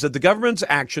is that the government's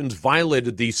actions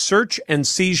violated the search and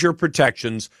seizure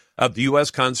protections of the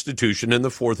U.S. Constitution and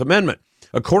the Fourth Amendment.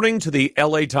 According to the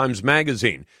L.A. Times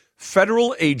Magazine,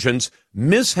 federal agents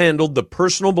mishandled the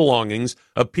personal belongings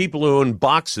of people who owned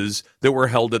boxes that were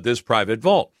held at this private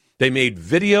vault. They made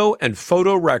video and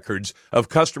photo records of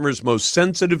customers' most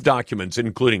sensitive documents,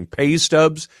 including pay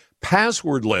stubs,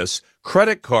 password lists,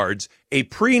 credit cards, a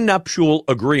prenuptial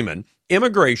agreement,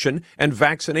 immigration and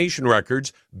vaccination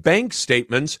records, bank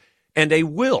statements, and a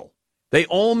will. They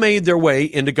all made their way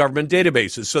into government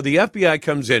databases. So the FBI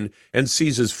comes in and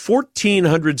seizes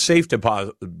 1,400 safe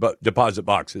deposit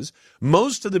boxes.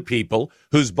 Most of the people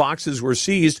whose boxes were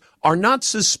seized are not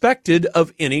suspected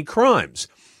of any crimes.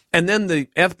 And then the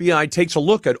FBI takes a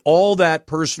look at all that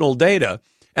personal data,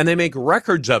 and they make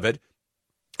records of it.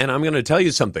 And I'm going to tell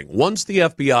you something. Once the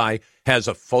FBI has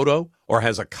a photo or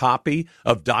has a copy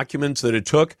of documents that it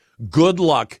took, good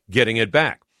luck getting it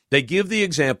back. They give the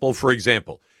example, for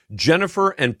example,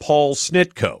 Jennifer and Paul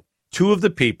Snitko, 2 of the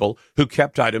people who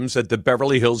kept items at the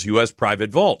Beverly Hills U.S. Private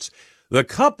Vaults. The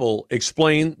couple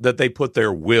explained that they put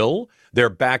their will, their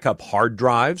backup hard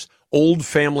drives, old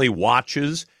family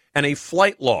watches, and a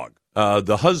flight log.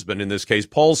 The husband, in this case,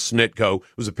 Paul Snitko,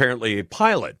 was apparently a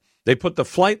pilot. They put the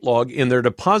flight log in their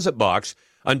deposit box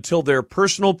until their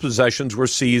personal possessions were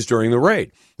seized during the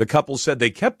raid. The couple said they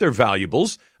kept their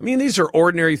valuables. I mean, these are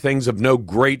ordinary things of no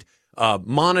great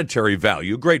monetary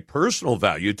value, great personal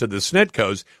value to the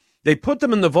Snitkos. They put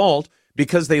them in the vault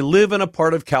because they live in a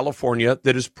part of California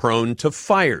that is prone to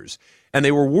fires. And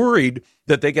they were worried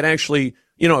that they could actually,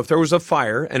 if there was a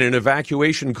fire and an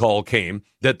evacuation call came,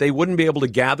 that they wouldn't be able to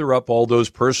gather up all those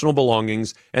personal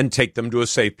belongings and take them to a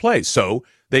safe place. So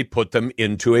they put them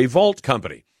into a vault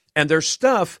company. And their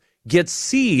stuff gets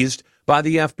seized by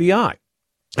the FBI.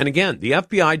 And again, the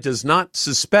FBI does not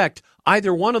suspect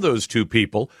either one of those 2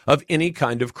 people of any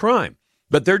kind of crime.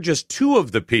 But they're just 2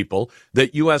 of the people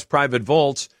that U.S. Private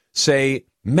Vaults say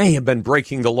may have been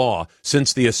breaking the law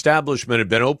since the establishment had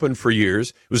been open for years.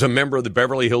 It was a member of the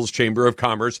Beverly Hills Chamber of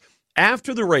Commerce.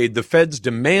 After the raid, the feds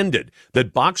demanded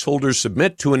that box holders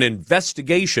submit to an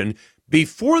investigation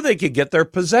before they could get their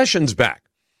possessions back.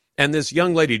 And this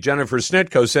young lady, Jennifer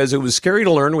Snitko, says it was scary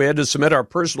to learn we had to submit our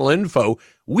personal info.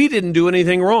 We didn't do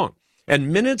anything wrong.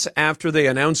 And minutes after they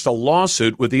announced a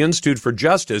lawsuit with the Institute for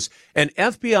Justice, an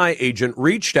FBI agent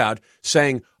reached out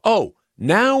saying,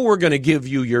 now we're going to give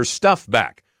you your stuff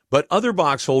back. but other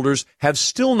box holders have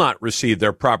still not received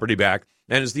their property back.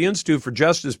 And as the Institute for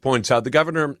Justice points out, the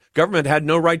government had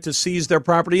no right to seize their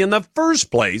property in the first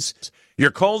place.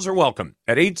 Your calls are welcome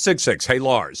at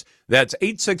 866-HEY-LARS. That's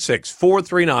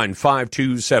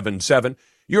 866-439-5277.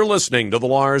 You're listening to The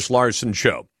Lars Larson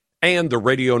Show and the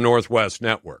Radio Northwest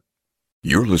Network.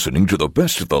 You're listening to the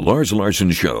best of the Lars Larson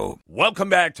Show. Welcome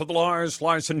back to the Lars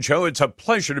Larson Show. It's a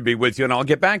pleasure to be with you, and I'll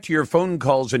get back to your phone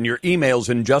calls and your emails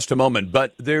in just a moment.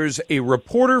 But there's a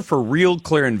reporter for Real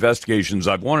Clear Investigations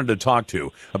I've wanted to talk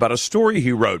to about a story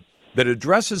he wrote that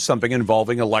addresses something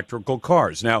involving electrical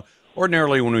cars. Now,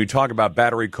 ordinarily, when we talk about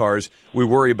battery cars, we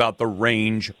worry about the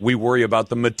range. We worry about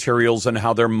the materials and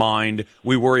how they're mined.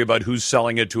 We worry about who's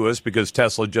selling it to us because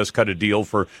Tesla just cut a deal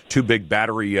for 2 big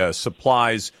battery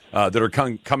supplies that are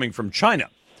coming from China.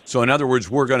 So in other words,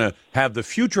 we're going to have the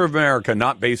future of America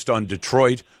not based on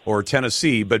Detroit or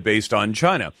Tennessee, but based on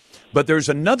China. But there's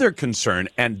another concern,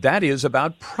 and that is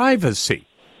about privacy.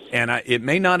 And it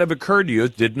may not have occurred to you,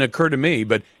 it didn't occur to me,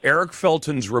 but Eric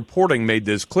Felton's reporting made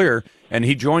this clear, and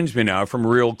he joins me now from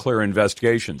Real Clear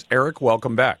Investigations. Eric,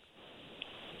 welcome back.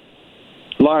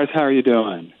 Lars, how are you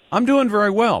doing? I'm doing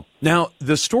very well. Now,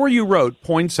 the story you wrote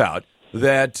points out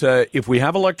that if we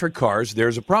have electric cars,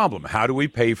 there's a problem. How do we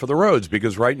pay for the roads?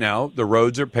 Because right now, the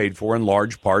roads are paid for in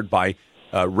large part by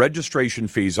registration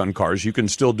fees on cars. You can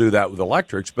still do that with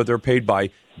electrics, but they're paid by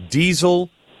diesel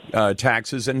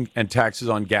taxes and taxes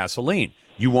on gasoline.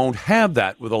 You won't have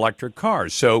that with electric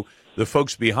cars. So the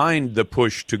folks behind the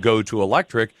push to go to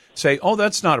electric say, oh,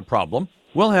 that's not a problem.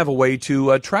 We'll have a way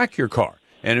to track your car.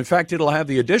 And in fact, it'll have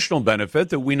the additional benefit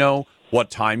that we know what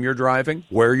time you're driving,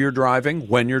 where you're driving,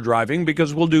 when you're driving,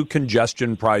 because we'll do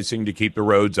congestion pricing to keep the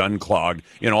roads unclogged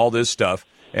and all this stuff.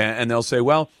 And they'll say,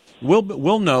 well,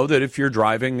 we'll know that if you're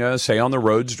driving, say, on the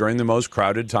roads during the most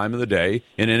crowded time of the day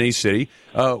in any city,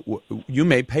 you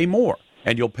may pay more,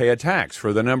 and you'll pay a tax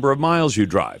for the number of miles you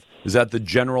drive. Is that the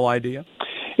general idea?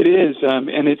 It is,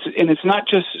 and it's not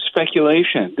just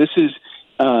speculation. This is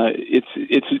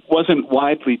it wasn't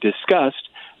widely discussed,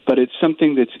 but it's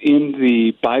something that's in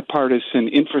the bipartisan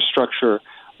infrastructure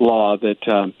law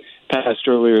that passed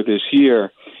earlier this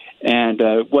year. And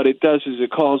what it does is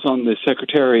it calls on the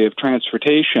Secretary of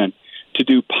Transportation to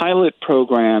do pilot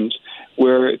programs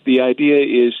where the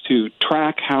idea is to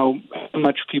track how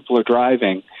much people are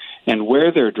driving and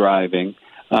where they're driving,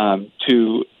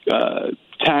 to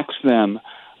tax them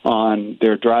on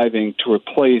their driving to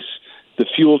replace the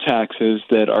fuel taxes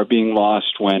that are being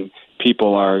lost when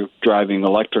people are driving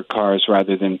electric cars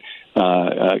rather than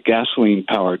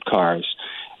gasoline-powered cars.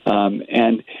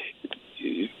 And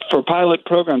for pilot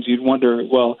programs, you'd wonder,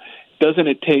 well, doesn't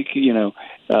it take,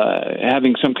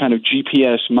 having some kind of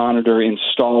GPS monitor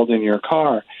installed in your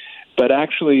car? But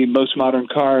actually, most modern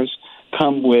cars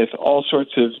come with all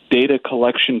sorts of data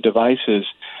collection devices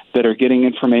that are getting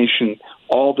information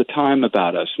all the time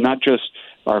about us, not just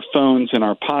our phones in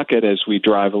our pocket as we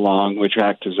drive along, which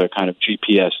act as a kind of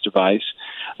GPS device.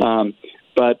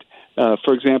 But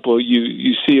for example,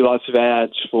 you see lots of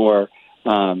ads for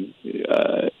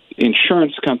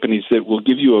insurance companies that will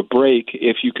give you a break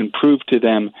if you can prove to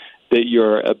them that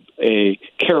you're a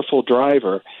careful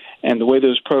driver. And the way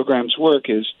those programs work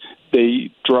is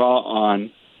they draw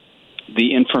on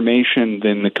the information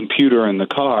in the computer in the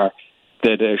car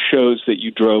that shows that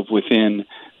you drove within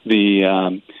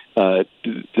the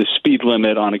speed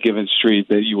limit on a given street,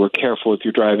 that you were careful with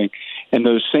your driving. And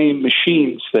those same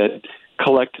machines that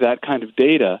collect that kind of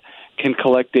data can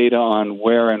collect data on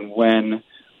where and when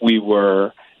we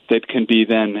were, that can be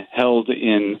then held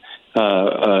in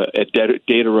a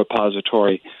data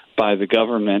repository by the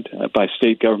government, by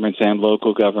state governments and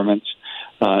local governments,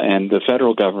 and the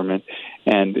federal government.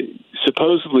 And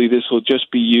supposedly this will just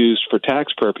be used for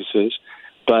tax purposes,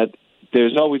 but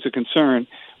there's always a concern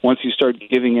once you start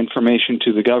giving information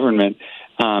to the government,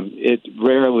 it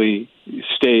rarely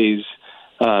stays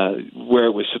where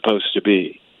it was supposed to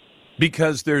be.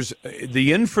 Because there's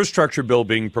the infrastructure bill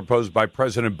being proposed by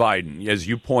President Biden, as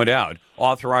you point out,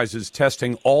 authorizes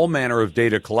testing all manner of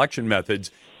data collection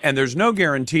methods. And there's no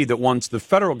guarantee that once the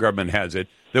federal government has it,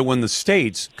 that when the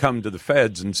states come to the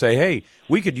feds and say, hey,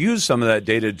 we could use some of that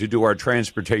data to do our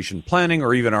transportation planning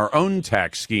or even our own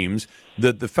tax schemes,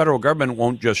 that the federal government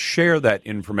won't just share that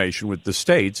information with the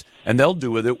states and they'll do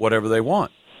with it whatever they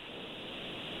want.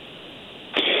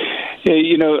 Yeah,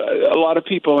 a lot of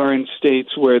people are in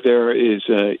states where there is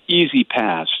an easy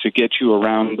pass to get you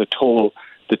around the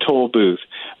toll booth,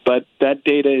 but that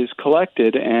data is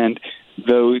collected, and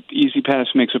though Easy Pass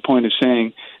makes a point of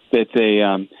saying that they,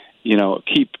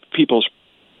 keep people's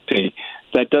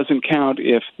that doesn't count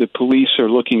if the police are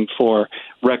looking for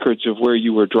records of where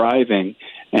you were driving,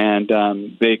 and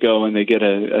they go and they get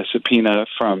a subpoena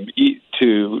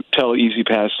to tell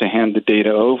E-ZPass to hand the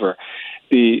data over.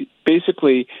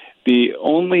 Basically, the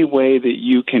only way that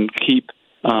you can keep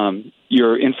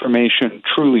your information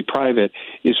truly private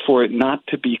is for it not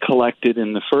to be collected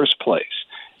in the first place.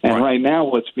 And right now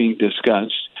what's being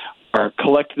discussed are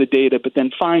collect the data, but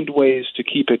then find ways to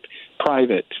keep it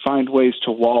private, find ways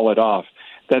to wall it off.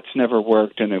 That's never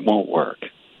worked, and it won't work.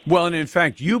 Well, and in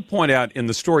fact, you point out in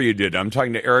the story you did, I'm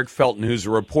talking to Eric Felton, who's a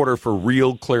reporter for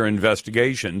Real Clear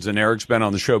Investigations, and Eric's been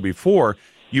on the show before.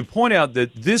 You point out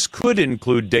that this could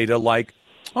include data like,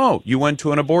 oh, you went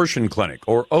to an abortion clinic,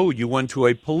 or, oh, you went to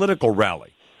a political rally.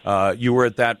 You were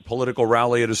at that political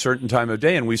rally at a certain time of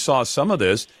day, and we saw some of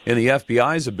this in the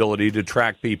FBI's ability to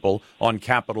track people on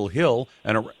Capitol Hill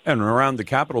and around the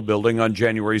Capitol building on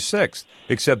January 6th.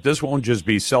 Except this won't just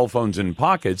be cell phones in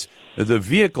pockets. The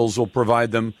vehicles will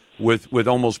provide them with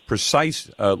almost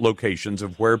precise locations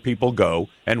of where people go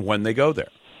and when they go there.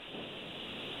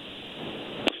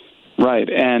 Right,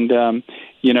 and,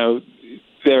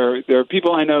 there are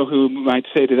people I know who might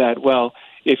say to that, well,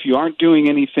 if you aren't doing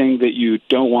anything that you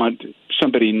don't want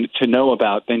somebody to know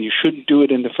about, then you shouldn't do it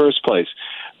in the first place.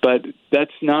 But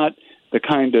that's not the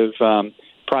kind of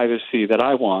privacy that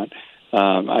I want.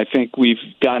 I think we've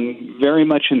gotten very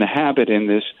much in the habit in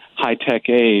this high-tech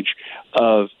age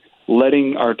of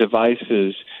letting our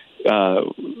devices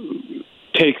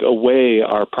take away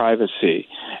our privacy.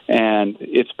 And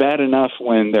it's bad enough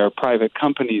when there are private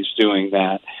companies doing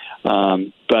that.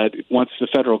 But once the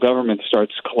federal government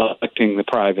starts collecting the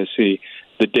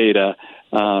data,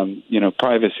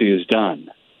 privacy is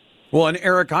done. Well, and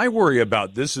Eric, I worry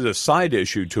about, this is a side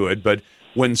issue to it, but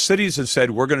when cities have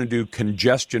said we're going to do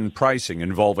congestion pricing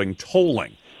involving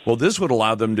tolling, well, this would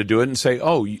allow them to do it and say,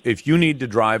 oh, if you need to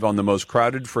drive on the most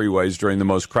crowded freeways during the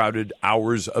most crowded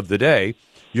hours of the day,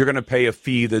 you're going to pay a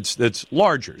fee that's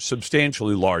larger,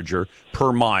 substantially larger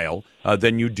per mile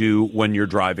than you do when you're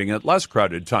driving at less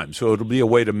crowded times. So it'll be a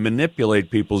way to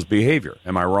manipulate people's behavior.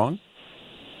 Am I wrong?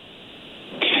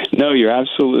 No, you're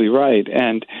absolutely right.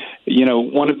 And,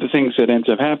 one of the things that ends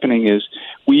up happening is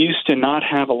we used to not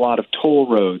have a lot of toll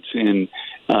roads in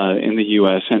the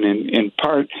U.S., and in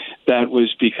part that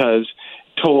was because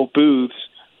toll booths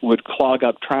would clog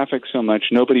up traffic so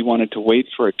much. Nobody wanted to wait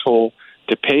for a toll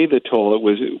to pay the toll. It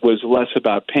was less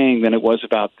about paying than it was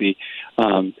about the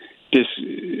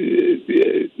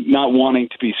not wanting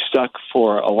to be stuck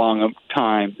for a long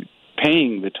time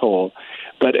paying the toll.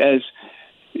 But as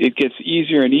it gets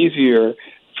easier and easier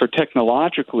for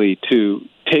technologically to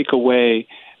take away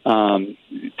to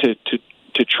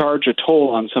charge a toll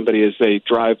on somebody as they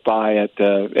drive by at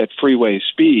freeway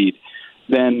speed,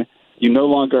 then you no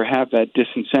longer have that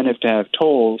disincentive to have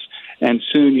tolls, and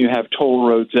soon you have toll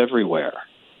roads everywhere.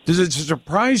 Does it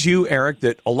surprise you, Eric,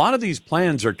 that a lot of these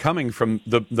plans are coming from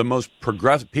the most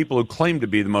progressive, people who claim to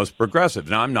be the most progressive?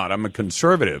 Now, I'm not. I'm a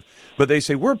conservative. But they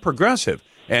say, we're progressive,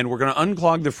 and we're going to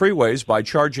unclog the freeways by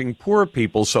charging poor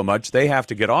people so much they have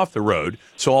to get off the road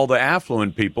so all the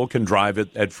affluent people can drive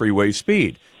at freeway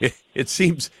speed. It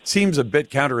seems a bit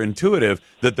counterintuitive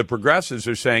that the progressives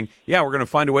are saying, yeah, we're going to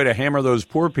find a way to hammer those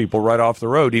poor people right off the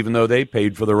road, even though they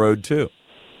paid for the road, too.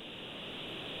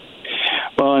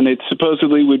 Well, and it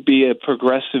supposedly would be a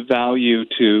progressive value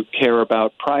to care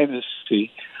about privacy.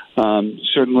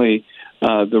 Certainly,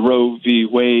 the Roe v.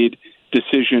 Wade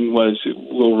decision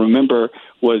we'll remember,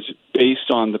 was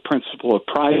based on the principle of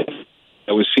privacy.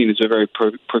 That was seen as a very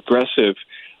progressive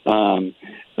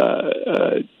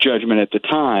judgment at the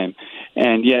time.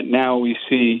 And yet now we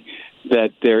see that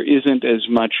there isn't as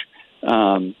much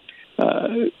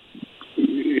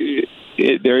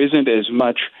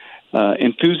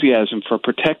enthusiasm for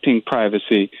protecting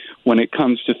privacy when it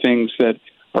comes to things that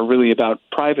are really about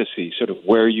privacy, sort of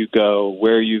where you go,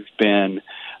 where you've been,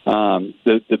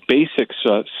 the basic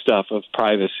stuff of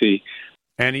privacy.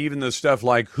 And even the stuff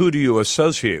like, who do you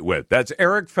associate with? That's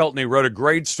Eric Felton. He wrote a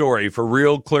great story for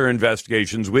Real Clear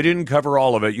Investigations. We didn't cover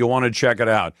all of it. You'll want to check it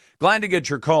out. Glad to get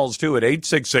your calls, too, at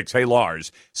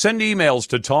 866-HEY-LARS. Send emails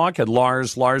to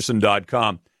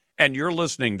talk@LarsLarson.com. And you're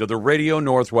listening to the Radio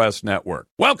Northwest Network.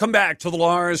 Welcome back to the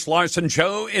Lars Larson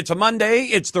Show. It's a Monday.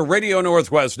 It's the Radio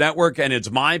Northwest Network, and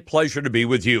it's my pleasure to be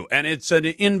with you. And it's an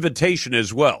invitation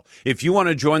as well. If you want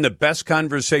to join the best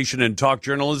conversation in talk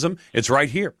journalism, it's right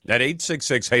here at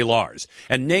 866-HEY-LARS.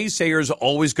 And naysayers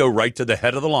always go right to the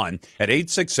head of the line at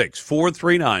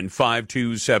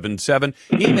 866-439-5277.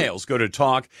 Emails go to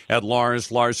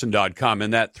talk@LarsLarson.com.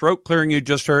 And that throat clearing you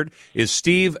just heard is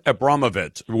Steve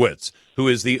Abramovitz. who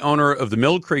is the owner of the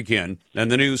Mill Creek Inn and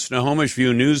the new Snohomish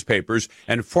View newspapers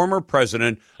and former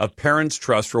president of Parents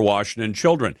Trust for Washington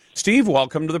Children. Steve,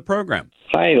 welcome to the program.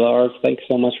 Hi, Lars. Thanks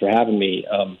so much for having me.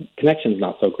 Connection's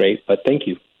not so great, but thank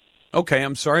you. Okay,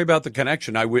 I'm sorry about the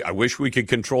connection. I wish we could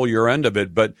control your end of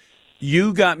it, but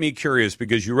you got me curious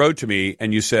because you wrote to me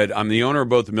and you said, I'm the owner of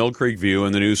both the Mill Creek View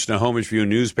and the new Snohomish View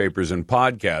newspapers and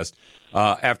podcast.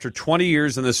 After 20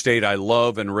 years in the state I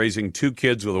love and raising 2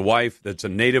 kids with a wife that's a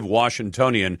native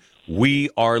Washingtonian, we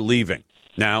are leaving.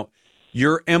 Now,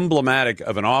 you're emblematic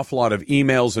of an awful lot of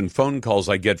emails and phone calls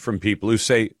I get from people who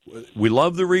say, we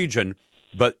love the region,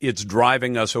 but it's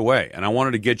driving us away. And I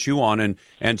wanted to get you on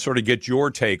and sort of get your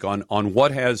take on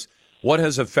what has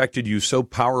affected you so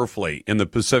powerfully in the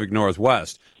Pacific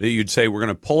Northwest that you'd say we're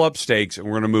going to pull up stakes and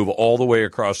we're going to move all the way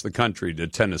across the country to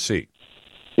Tennessee?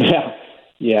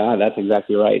 Yeah, that's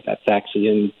exactly right. That's actually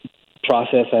in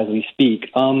process as we speak.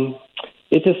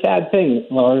 It's a sad thing,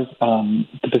 Lars.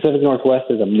 The Pacific Northwest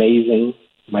is amazing.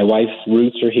 My wife's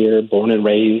roots are here, born and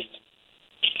raised.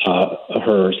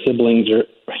 Her siblings are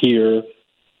here.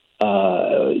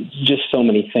 Just so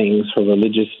many things. Her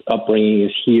religious upbringing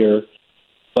is here.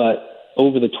 But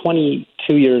over the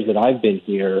 22 years that I've been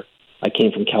here, I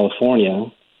came from California,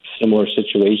 similar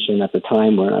situation at the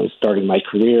time when I was starting my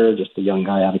career, just a young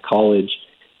guy out of college.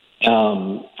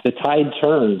 The tide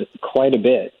turned quite a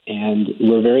bit, and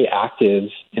we're very active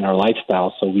in our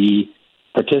lifestyle, so we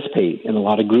participate in a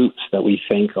lot of groups that we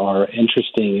think are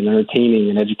interesting and entertaining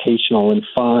and educational and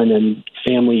fun and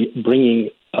family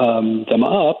bringing them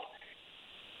up.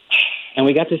 And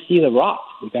we got to see the rot.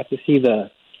 We got to see the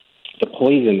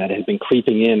poison that has been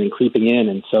creeping in.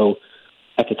 And so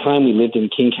at the time we lived in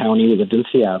King County, we lived in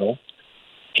Seattle.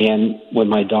 And when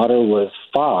my daughter was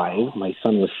 5, my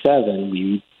son was 7,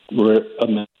 we were a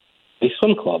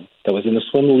swim club that was in a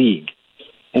swim league.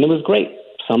 And it was great.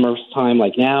 Summertime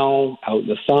like now, out in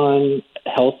the sun,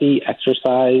 healthy,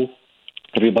 exercise,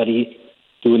 everybody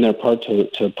doing their part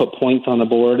to put points on the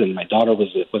board. And my daughter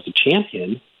was a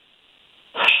champion.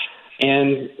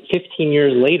 And 15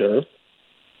 years later,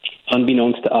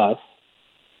 unbeknownst to us,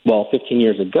 15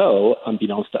 years ago,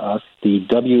 unbeknownst to us, the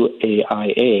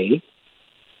WAIA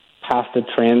passed a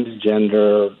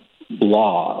transgender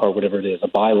law, or whatever it is, a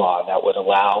bylaw that would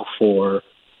allow for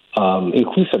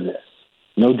inclusiveness.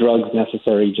 No drugs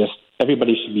necessary, just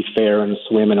everybody should be fair and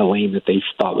swim in a lane that they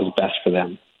thought was best for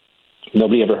them.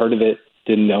 Nobody ever heard of it,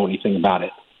 didn't know anything about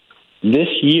it. This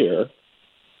year,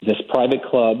 this private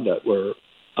club that we're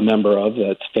a member of,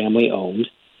 that's family-owned,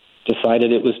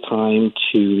 decided it was time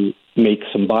to make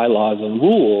some bylaws and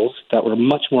rules that were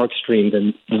much more extreme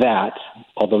than that,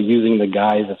 although using the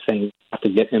guise of saying you have to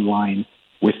get in line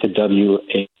with the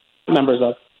WA members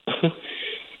of.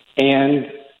 And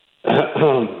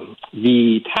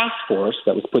the task force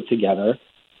that was put together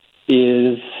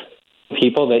is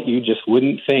people that you just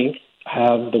wouldn't think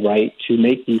have the right to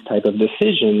make these type of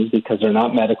decisions because they're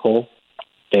not medical.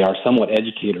 They are somewhat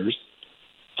educators,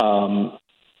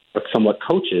 or somewhat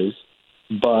coaches,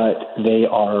 but they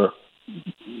are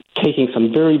taking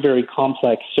some very, very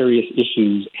complex, serious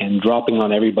issues and dropping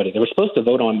on everybody. They were supposed to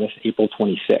vote on this April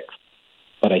 26th,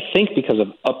 but I think because of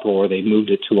uproar, they moved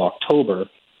it to October.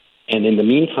 And in the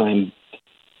meantime,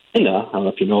 INA, I don't know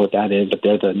if you know what that is, but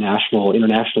they're the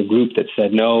international group that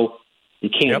said, no, you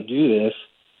can't do this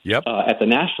at the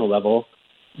national level,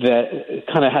 that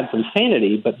kind of had some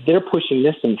sanity, but they're pushing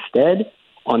this instead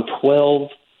on 12,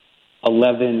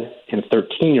 11, and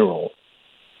 13-year-olds.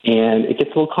 And it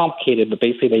gets a little complicated, but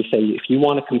basically they say if you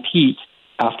want to compete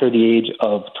after the age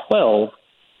of 12,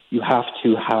 you have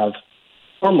to have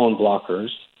hormone blockers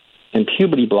and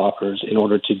puberty blockers in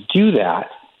order to do that.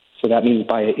 So that means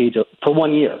for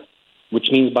 1 year, which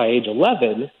means by age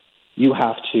 11, you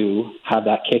have to have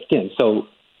that kicked in. So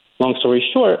long story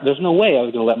short, there's no way I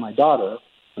was going to let my daughter,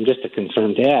 I'm just a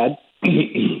concerned dad,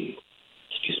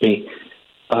 excuse me,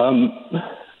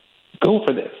 go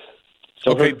for this.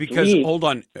 So okay, because, hold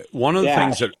on, one of the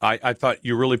things that I thought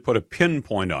you really put a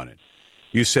pinpoint on it,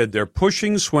 you said they're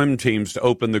pushing swim teams to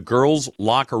open the girls'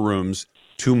 locker rooms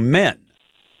to men.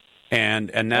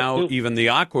 And now even the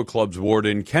Aqua Club's board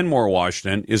in Kenmore,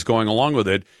 Washington, is going along with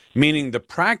it, meaning the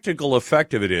practical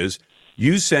effect of it is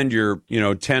you send your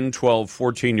 10, 12,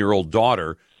 14-year-old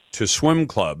daughter to swim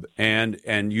club, and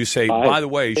you say, by the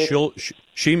way,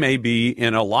 she may be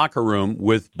in a locker room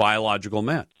with biological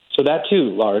men. So that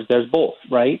too, Lars, there's both,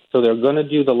 right? So they're going to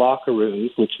do the locker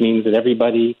rooms, which means that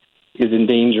everybody is in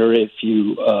danger if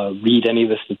you read any of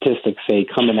the statistics, say,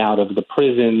 coming out of the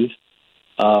prisons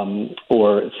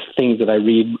or things that I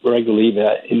read regularly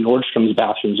that in Nordstrom's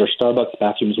bathrooms or Starbucks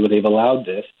bathrooms where they've allowed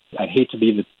this. I'd hate to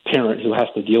be the parent who has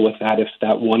to deal with that if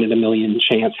that 1 in a million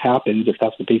chance happens, if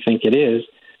that's what they think it is.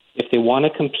 If they want to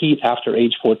compete after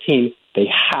age 14, they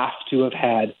have to have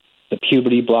had the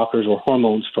puberty blockers or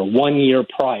hormones for 1 year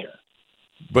prior.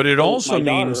 But it also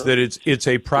means that it's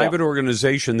a private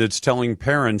organization that's telling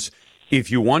parents, if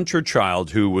you want your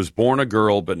child who was born a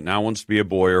girl but now wants to be a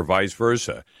boy or vice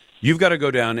versa, you've got to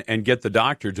go down and get the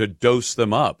doctor to dose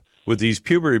them up with these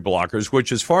puberty blockers,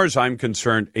 which, as far as I'm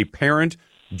concerned, a parent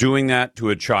doing that to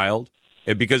a child,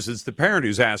 because it's the parent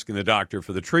who's asking the doctor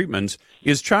for the treatments,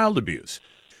 is child abuse.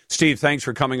 Steve, thanks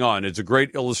for coming on. It's a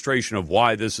great illustration of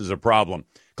why this is a problem.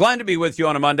 Glad to be with you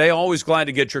on a Monday. Always glad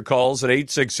to get your calls at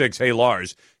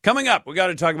 866-HEY-LARS. Coming up, we got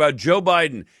to talk about Joe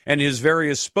Biden and his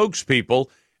various spokespeople,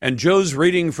 and Joe's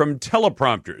reading from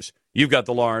teleprompters. You've got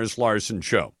the Lars Larson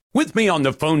Show. With me on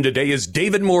the phone today is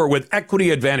David Moore with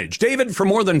Equity Advantage. David, for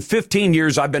more than 15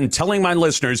 years, I've been telling my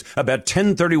listeners about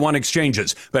 1031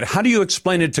 exchanges, but how do you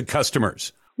explain it to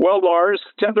customers? Well, Lars,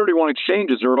 1031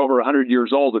 exchanges are over 100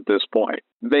 years old at this point.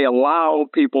 They allow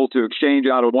people to exchange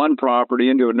out of one property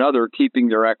into another, keeping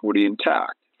their equity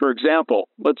intact. For example,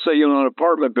 let's say you own an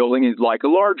apartment building and you'd like a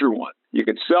larger one. You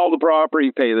can sell the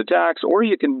property, pay the tax, or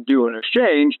you can do an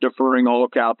exchange, deferring all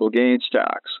capital gains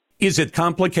tax. Is it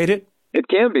complicated? It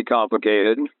can be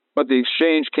complicated, but the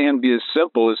exchange can be as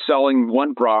simple as selling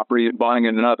one property and buying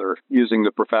another using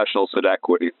the professionals at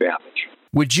Equity Advantage.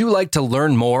 Would you like to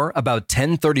learn more about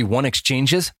 1031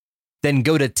 exchanges? Then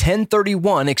go to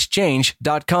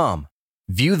 1031exchange.com.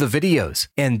 View the videos,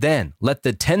 and then let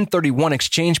the 1031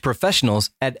 exchange professionals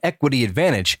at Equity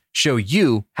Advantage show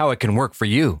you how it can work for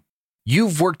you.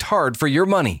 You've worked hard for your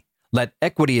money. Let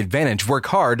Equity Advantage work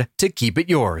hard to keep it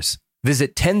yours.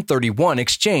 Visit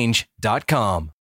 1031exchange.com.